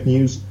BBC to check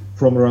news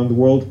from around the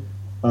world.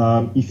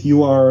 If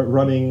you are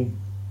running,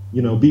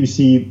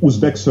 BBC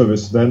Uzbek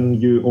service, or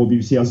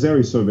BBC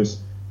Azeri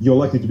service, you're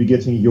likely to be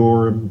getting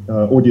your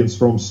audience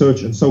from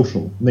search and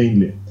social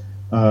mainly.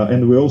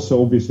 And we also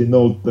obviously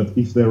know that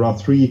if there are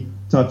three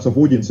types of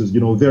audiences,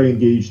 very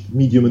engaged,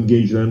 medium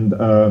engaged, and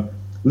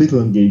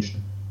little engaged,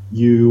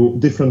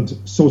 different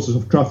sources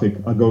of traffic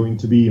are going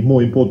to be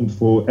more important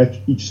for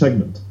each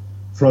segment.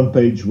 Front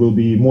page will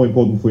be more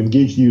important for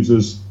engaged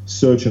users.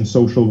 Search and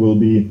social will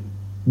be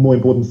more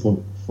important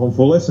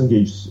for less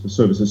engaged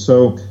services.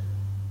 So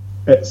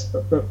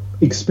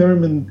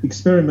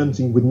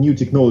experimenting with new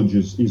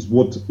technologies is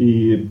what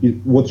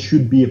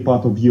should be a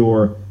part of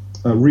your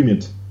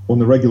remit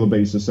on a regular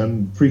basis.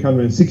 And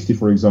 360,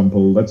 for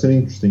example, that's an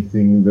interesting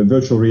thing, the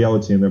virtual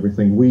reality and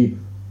everything. We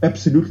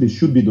absolutely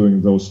should be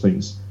doing those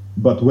things.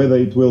 But whether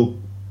it will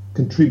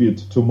contribute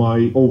to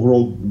my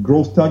overall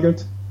growth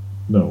target,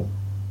 no.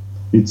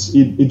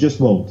 It just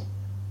won't.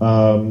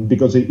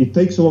 Because it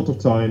takes a lot of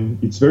time,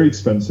 it's very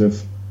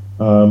expensive,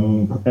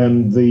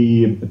 and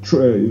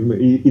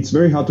it's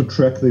very hard to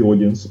track the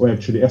audience or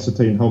actually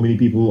ascertain how many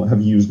people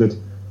have used it.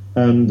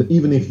 And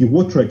even if you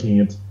were tracking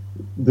it,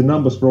 the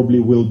numbers probably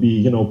will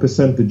be,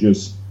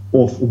 percentages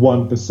of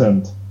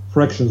 1%,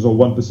 fractions of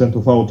 1%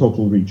 of our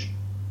total reach.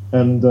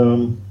 And,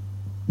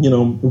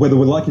 whether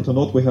we like it or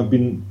not, we have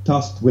been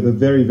tasked with a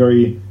very,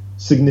 very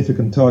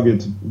significant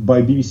target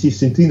by BBC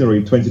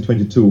Centenary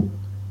 2022.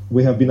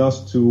 We have been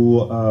asked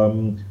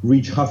to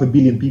reach 500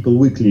 million people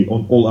weekly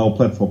on all our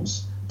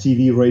platforms,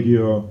 TV,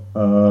 radio,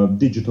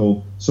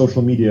 digital,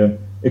 social media,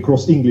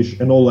 across English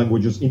and all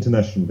languages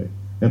internationally.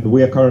 And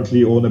we are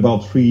currently on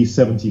about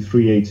 370,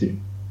 380.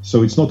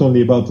 So it's not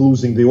only about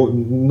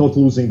not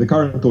losing the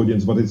current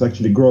audience, but it's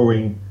actually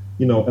growing,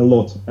 a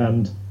lot.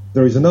 And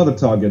there is another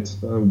target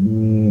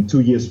 2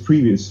 years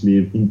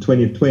previously, in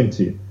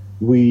 2020,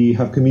 we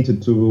have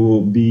committed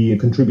to be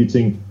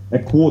contributing a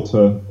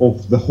quarter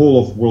of the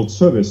whole of world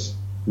service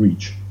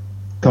reach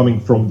coming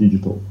from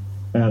digital.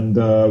 And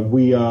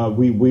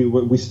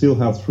we still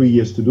have 3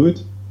 years to do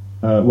it,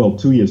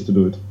 2 years to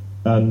do it.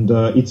 And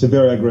it's a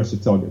very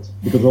aggressive target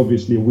because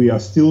obviously we are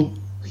still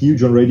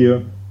huge on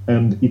radio,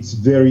 and it's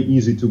very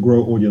easy to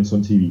grow audience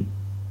on TV.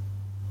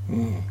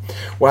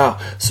 Wow.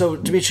 So,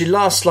 Dimitri,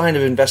 last line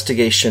of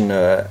investigation,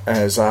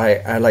 as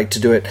I like to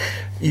do it.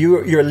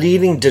 You're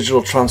leading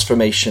digital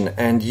transformation,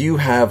 and you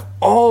have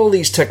all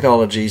these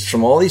technologies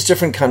from all these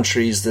different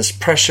countries, this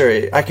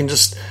pressure. I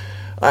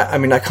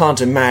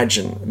can't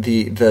imagine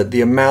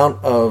the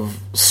amount of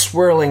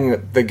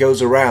swirling that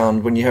goes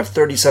around when you have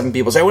 37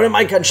 people say, well, in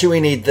my country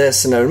we need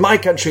this, and in my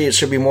country it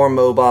should be more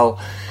mobile,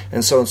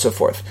 and so on and so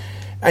forth.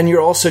 And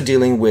you're also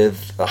dealing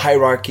with a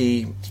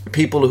hierarchy,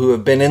 people who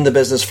have been in the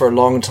business for a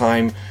long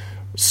time,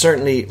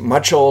 certainly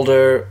much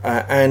older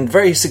and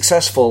very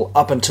successful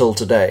up until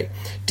today,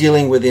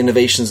 dealing with the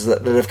innovations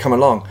that have come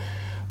along.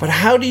 But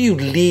how do you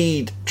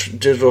lead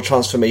digital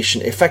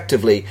transformation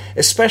effectively,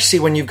 especially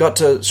when you've got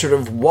to sort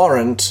of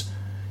warrant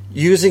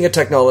using a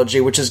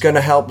technology which is going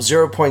to help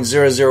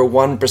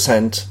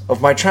 0.001% of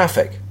my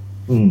traffic?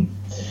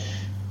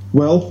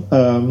 Well,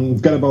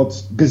 I've got about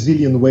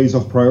gazillion ways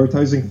of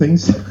prioritizing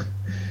things.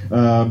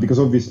 Because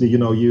obviously,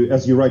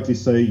 as you rightly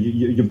say,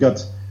 you've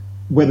got,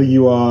 whether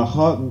you are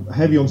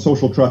heavy on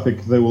social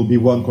traffic, there will be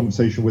one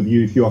conversation with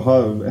you. If you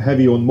are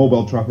heavy on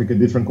mobile traffic, a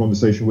different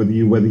conversation with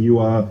you. Whether you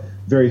are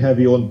very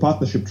heavy on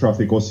partnership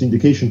traffic or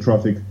syndication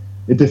traffic,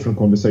 a different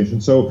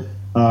conversation. So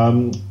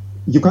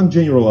you can't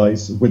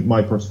generalize with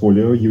my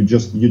portfolio. You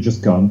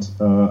just can't,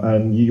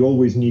 and you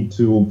always need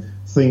to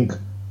think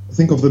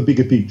of the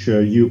bigger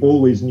picture. You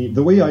always need,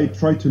 the way I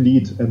try to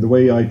lead and the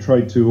way I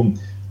try to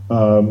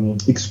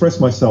express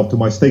myself to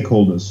my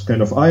stakeholders.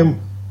 Kind of, I am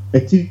a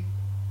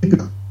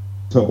typical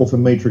of a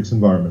matrix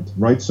environment,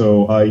 right?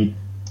 So I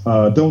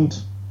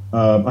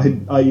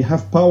I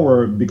have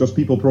power because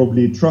people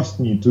probably trust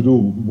me to do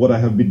what I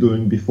have been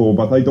doing before,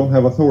 but I don't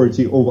have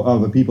authority over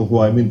other people who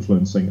I'm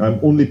influencing. I'm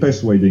only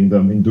persuading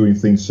them in doing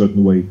things a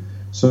certain way.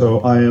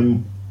 So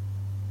I'm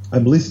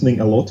listening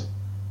a lot.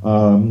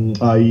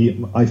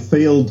 I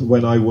failed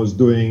when I was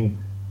doing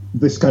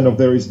this kind of,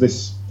 there is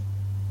this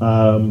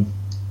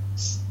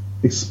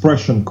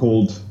expression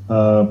called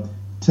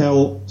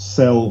tell,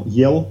 sell,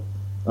 yell.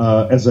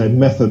 As a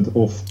method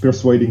of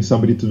persuading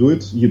somebody to do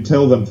it. You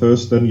tell them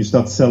first, then you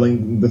start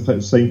selling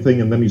the same thing,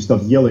 and then you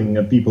start yelling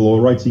at people or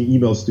writing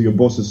emails to your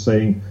bosses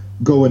saying,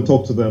 go and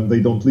talk to them,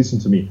 they don't listen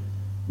to me.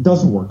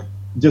 Doesn't work.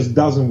 Just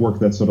doesn't work,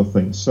 that sort of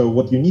thing. So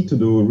what you need to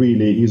do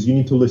really is you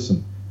need to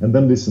listen, and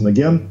then listen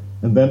again,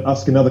 and then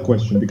ask another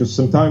question, because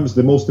sometimes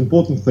the most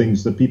important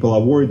things that people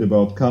are worried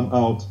about come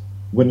out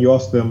when you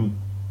ask them,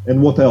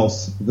 and what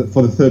else,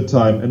 for the third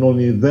time, and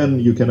only then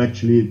you can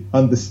actually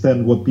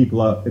understand what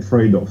people are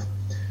afraid of.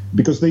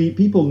 Because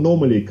people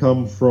normally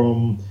come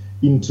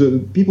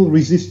people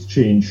resist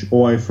change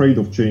or are afraid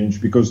of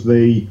change because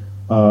they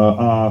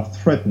are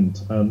threatened,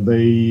 and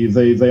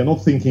they are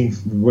not thinking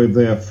with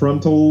their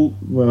frontal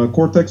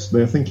cortex,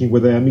 they are thinking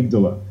with their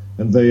amygdala,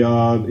 and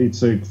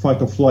it's a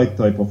fight or flight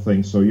type of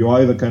thing. So you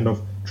either kind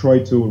of try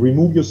to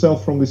remove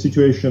yourself from the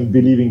situation,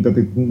 believing that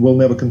it will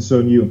never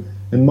concern you,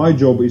 and my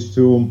job is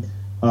to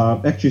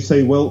actually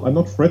say, well, I'm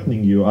not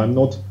threatening you, I'm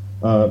not,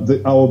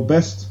 our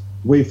best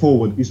way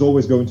forward is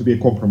always going to be a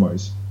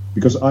compromise,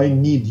 because I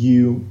need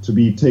you to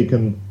be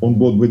taken on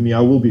board with me.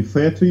 I will be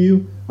fair to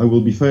you. I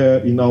will be fair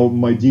in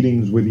my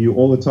dealings with you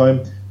all the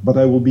time, but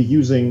I will be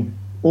using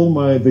all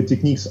the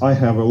techniques I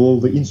have, all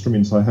the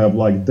instruments I have,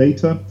 like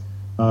data.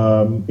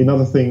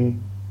 Another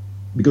thing,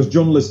 because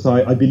journalists,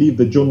 I believe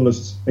that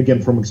journalists,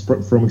 again from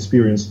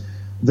experience,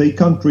 they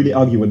can't really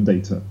argue with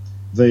data.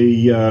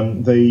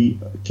 They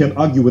can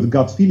argue with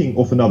gut feeling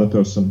of another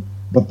person,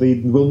 but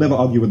they will never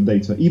argue with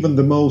data. Even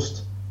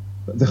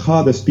the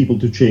hardest people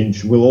to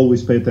change will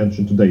always pay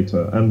attention to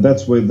data, and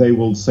that's where they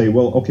will say,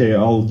 well, okay,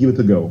 I'll give it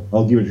a go,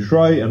 I'll give it a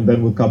try, and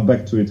then we'll come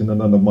back to it in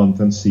another month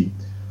and see.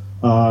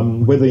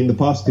 Whether in the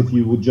past, if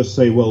you would just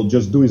say, well,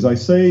 just do as I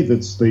say,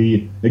 that's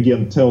the,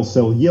 again, tell,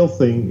 sell, yell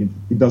thing,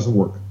 it doesn't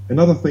work.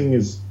 Another thing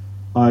is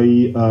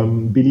I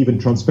believe in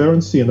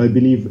transparency, and I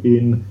believe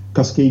in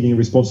cascading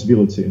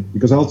responsibility,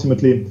 because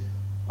ultimately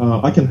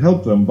I can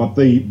help them, but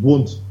they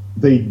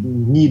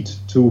need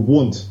to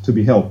want to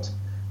be helped.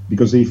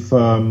 Because if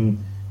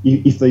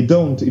they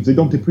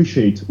don't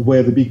appreciate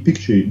where the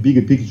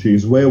bigger picture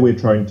is, where we're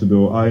trying to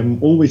go, I'm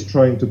always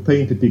trying to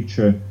paint a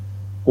picture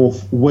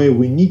of where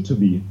we need to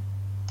be,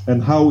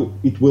 and how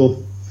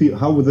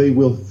they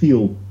will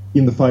feel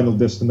in the final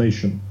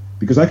destination.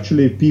 Because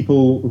actually,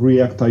 people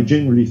react. I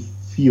generally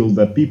feel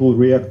that people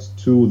react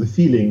to the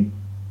feeling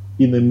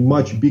in a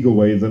much bigger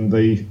way than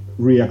they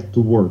react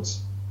to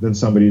words than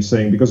somebody is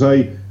saying. Because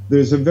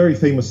there's a very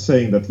famous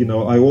saying that,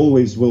 I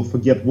always will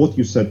forget what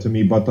you said to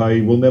me, but I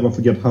will never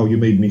forget how you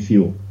made me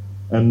feel.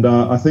 And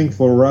I think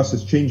for us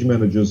as change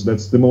managers,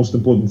 that's the most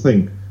important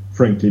thing,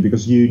 frankly,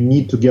 because you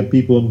need to get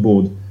people on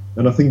board.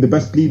 And I think the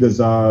best leaders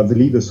are the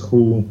leaders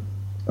who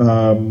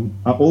are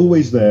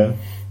always there,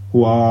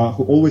 who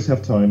always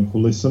have time, who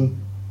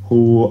listen,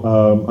 who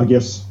are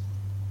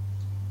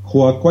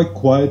quite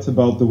quiet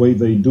about the way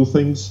they do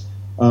things.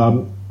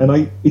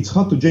 It's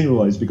hard to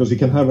generalize, because you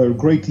can have a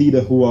great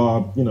leader who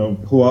are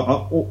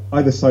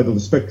either side of the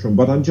spectrum.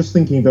 But I'm just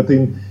thinking that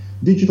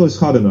digital is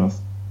hard enough,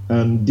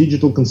 and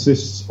digital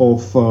consists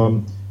of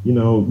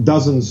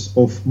dozens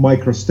of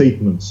micro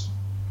statements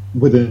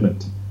within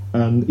it,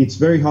 and it's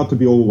very hard to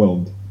be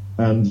overwhelmed.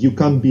 And you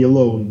can't be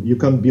alone. You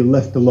can't be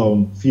left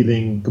alone,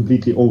 feeling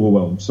completely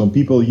overwhelmed. So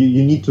people,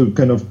 you need to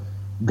kind of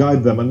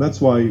guide them, and that's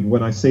why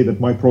when I say that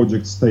my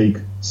projects take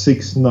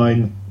 6,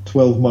 9,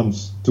 12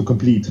 months to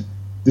complete.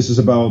 This is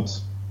about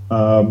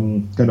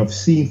kind of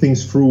seeing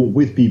things through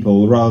with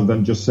people, rather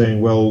than just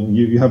saying, well,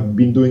 you have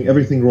been doing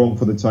everything wrong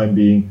for the time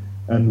being,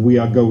 and we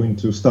are going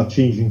to start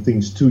changing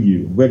things to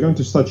you. We're going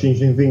to start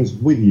changing things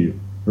with you,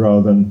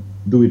 rather than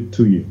do it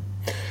to you.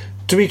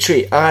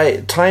 Dmitry,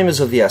 time is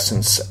of the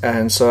essence,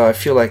 and so I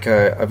feel like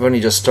I've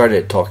only just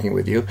started talking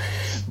with you.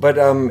 But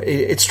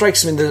it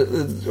strikes me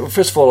that,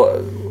 first of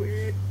all,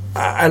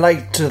 I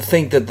like to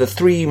think that the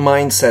three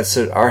mindsets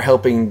that are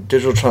helping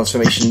digital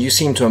transformation you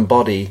seem to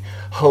embody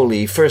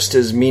wholly. First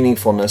is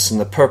meaningfulness and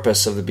the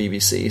purpose of the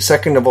BBC.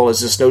 Second of all is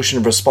this notion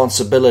of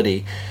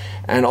responsibility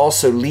and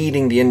also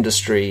leading the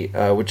industry,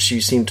 which you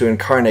seem to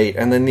incarnate.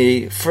 And then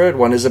the third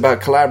one is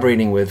about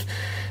collaborating with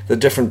the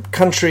different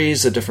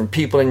countries, the different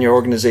people in your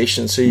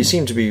organization, so you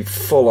seem to be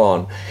full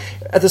on.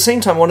 At the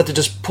same time, I wanted to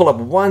just pull up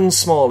one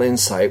small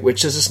insight,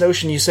 which is this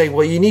notion you say,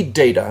 well, you need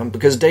data,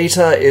 because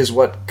data is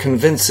what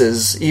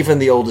convinces even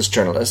the oldest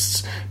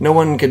journalists. No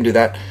one can do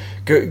that,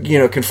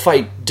 can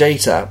fight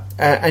data,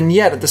 and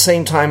yet at the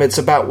same time, it's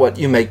about what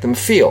you make them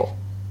feel.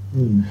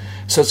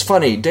 So it's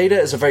funny, data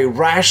is a very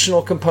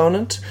rational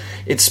component.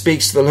 It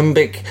speaks to the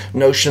limbic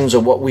notions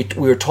of what we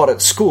were taught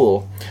at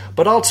school.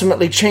 But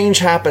ultimately, change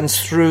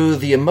happens through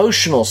the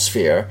emotional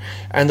sphere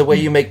and the way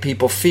you make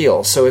people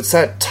feel. So it's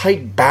that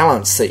tight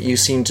balance that you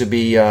seem to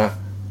be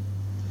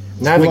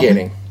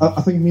navigating. Well,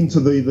 I think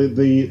Minter,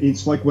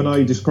 it's like when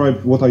I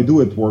describe what I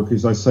do at work,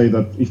 is I say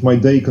that if my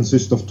day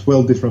consists of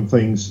 12 different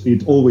things,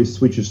 it always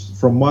switches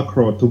from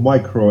macro to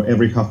micro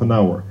every half an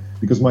hour.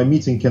 Because my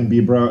meeting can be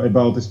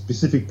about a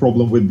specific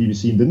problem with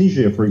BBC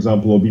Indonesia, for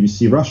example, or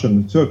BBC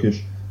Russian,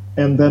 Turkish,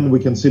 and then we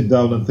can sit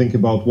down and think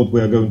about what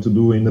we are going to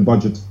do in the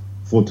budget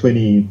for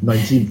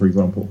 2019, for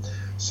example.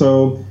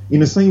 So in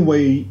the same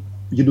way,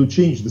 you do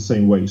change the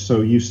same way.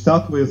 So you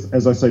start with,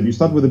 as I said, you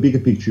start with a bigger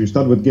picture. You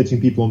start with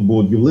getting people on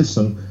board. You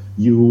listen.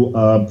 You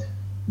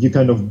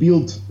kind of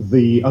build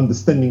the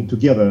understanding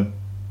together.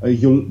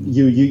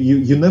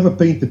 You never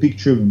paint the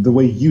picture the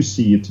way you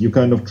see it. You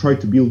kind of try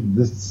to build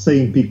the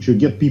same picture,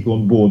 get people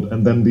on board,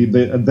 and then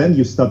and then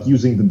you start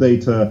using the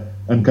data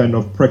and kind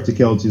of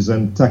practicalities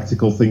and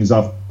tactical things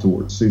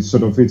afterwards. It's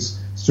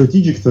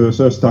strategic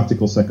first,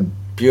 tactical second.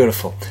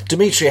 Beautiful.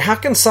 Dimitri, how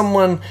can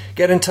someone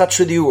get in touch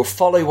with you or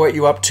follow what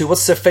you're up to?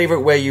 What's the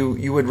favorite way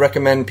you would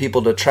recommend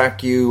people to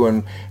track you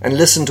and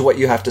listen to what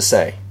you have to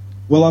say?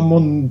 Well, I'm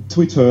on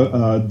Twitter,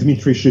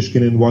 Dmitry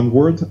Shishkin in one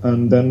word,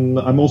 and then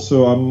I'm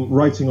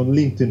writing on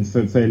LinkedIn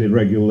fairly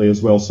regularly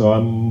as well. So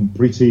I'm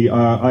pretty.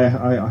 I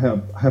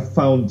have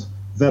found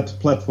that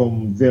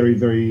platform very,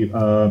 very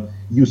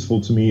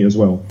useful to me as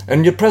well.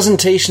 And your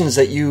presentations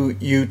that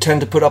you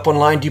tend to put up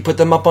online, do you put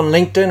them up on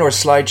LinkedIn or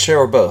SlideShare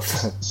or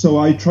both? So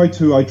I try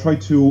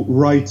to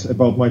write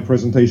about my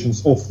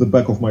presentations off the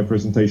back of my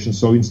presentation.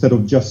 So instead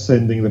of just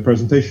sending the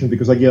presentation,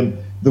 because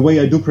again, the way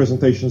I do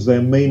presentations, they're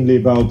mainly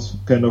about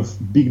kind of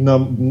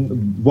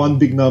one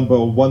big number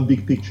or one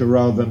big picture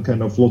rather than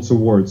kind of lots of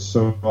words.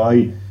 So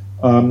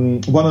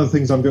one of the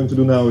things I'm going to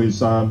do now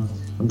is I'm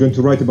going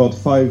to write about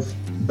 5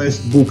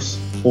 best books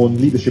on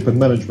leadership and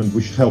management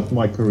which helped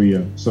my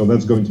career. So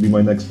that's going to be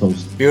my next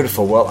post.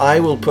 Beautiful. Well, I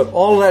will put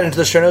all of that into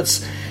the show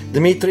notes.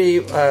 Dmitry,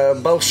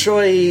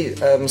 большое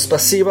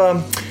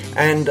спасибо,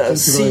 and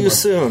see you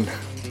soon.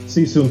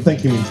 See you soon.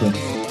 Thank you, Minter.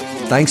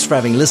 Thanks for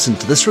having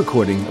listened to this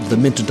recording of the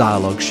Minter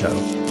Dialogue Show.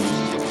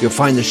 You'll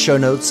find the show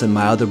notes and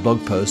my other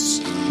blog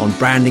posts on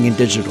branding and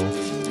digital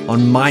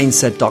on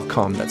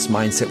mindset.com. That's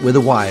mindset with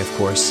a Y, of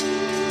course,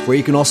 where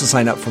you can also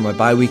sign up for my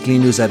bi-weekly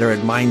newsletter at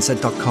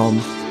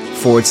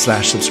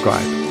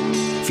mindset.com/subscribe.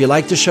 If you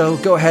like the show,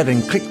 go ahead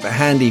and click the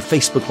handy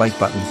Facebook like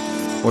button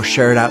or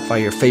share it out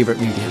via your favorite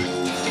media.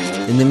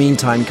 In the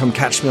meantime, come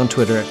catch me on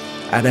Twitter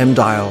at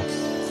mdial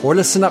or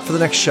listen up for the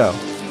next show.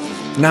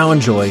 Now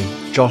enjoy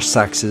Josh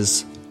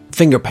Sachs's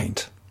Finger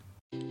Paint.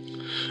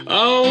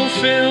 Oh,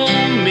 fill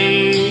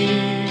me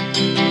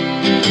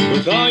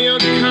with all your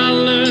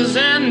colors,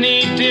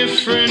 any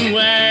different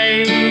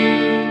way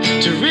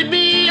to rid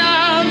me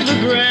of the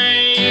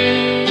gray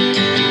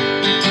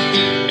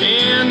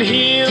and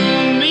heal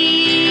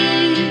me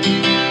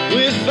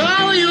with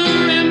all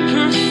your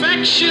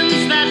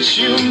imperfections that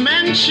you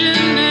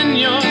mention in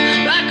your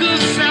lack of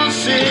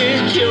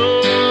self-security.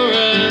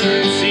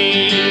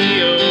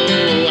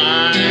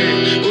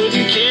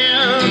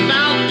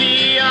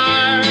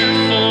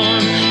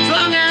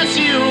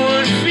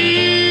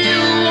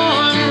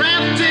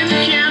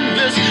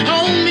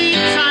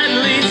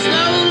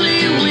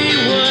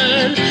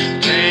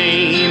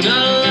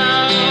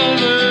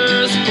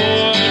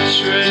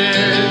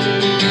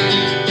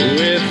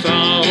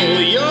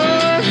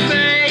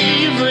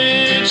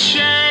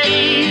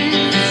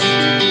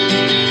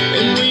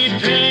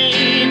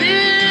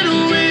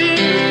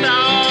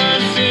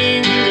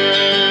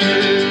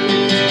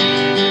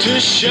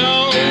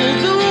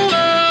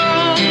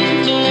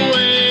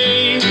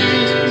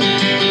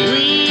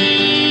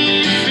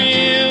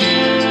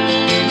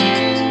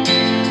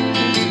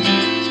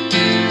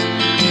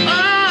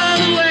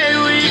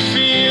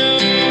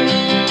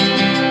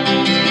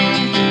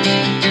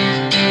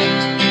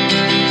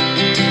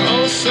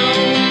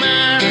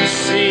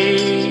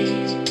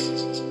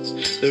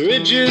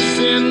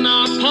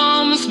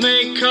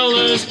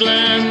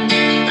 Blend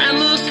and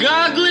look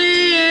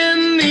ugly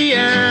in the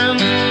end,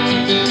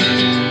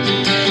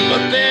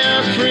 but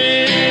they're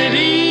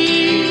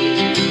pretty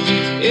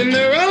in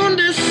their own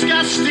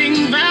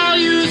disgusting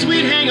values.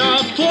 We'd hang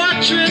our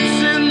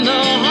portraits in the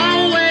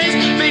hallways,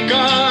 make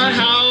our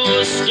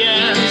house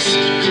guests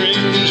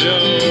cringe.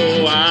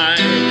 Oh, I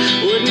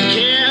wouldn't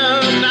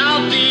care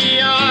about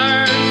the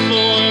art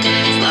form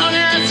as long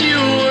as you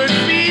would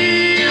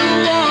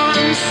feel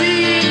warm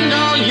seeing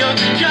all your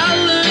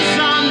colors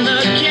on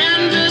the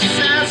canvas.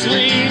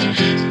 We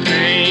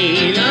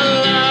paint a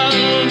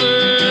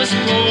lover's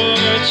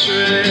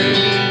portrait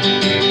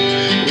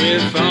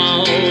with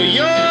all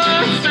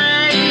your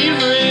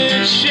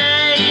favorite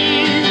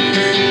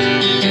shades,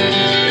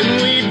 and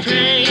we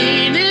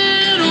paint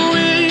it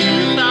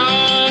with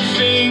our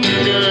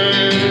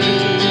fingers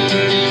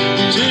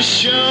to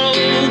show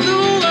the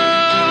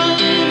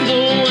world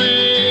the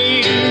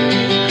way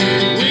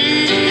we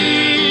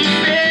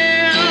feel.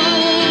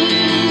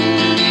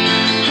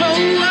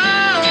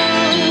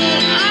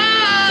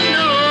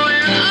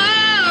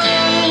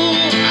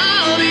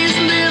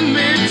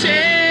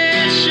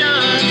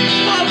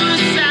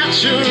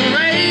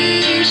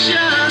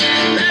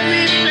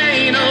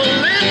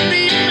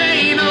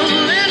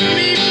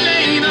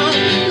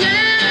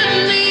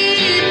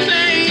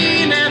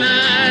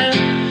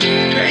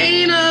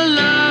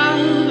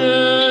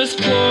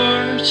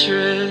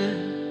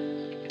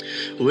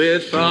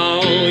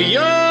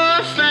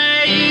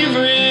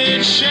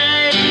 painted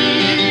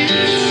shades,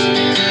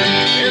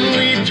 and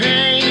we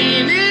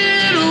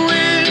painted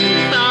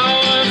with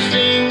our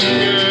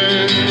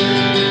fingers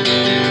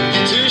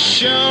to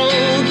show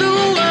the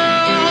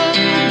world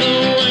the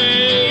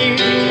way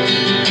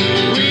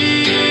we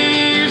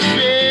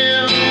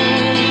feel.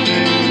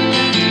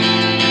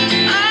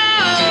 Oh,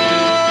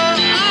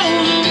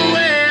 the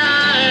way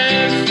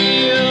I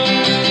feel.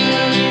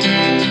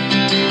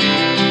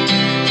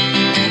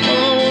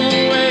 Oh, the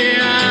way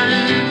I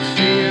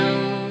feel.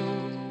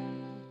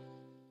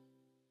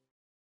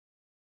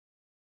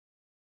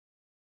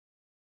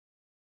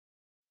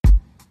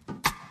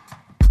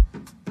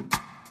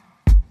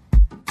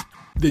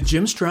 The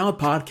Jim Stroud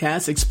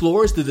Podcast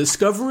explores the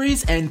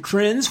discoveries and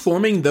trends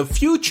forming the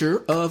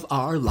future of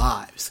our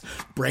lives.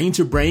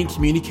 Brain-to-brain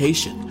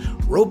communication,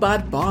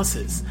 robot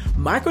bosses,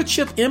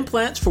 microchip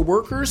implants for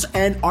workers,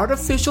 and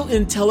artificial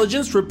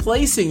intelligence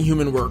replacing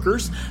human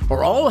workers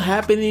are all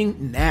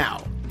happening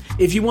now.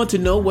 If you want to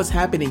know what's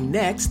happening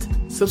next,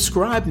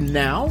 subscribe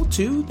now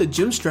to the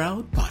Jim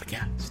Stroud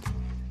Podcast.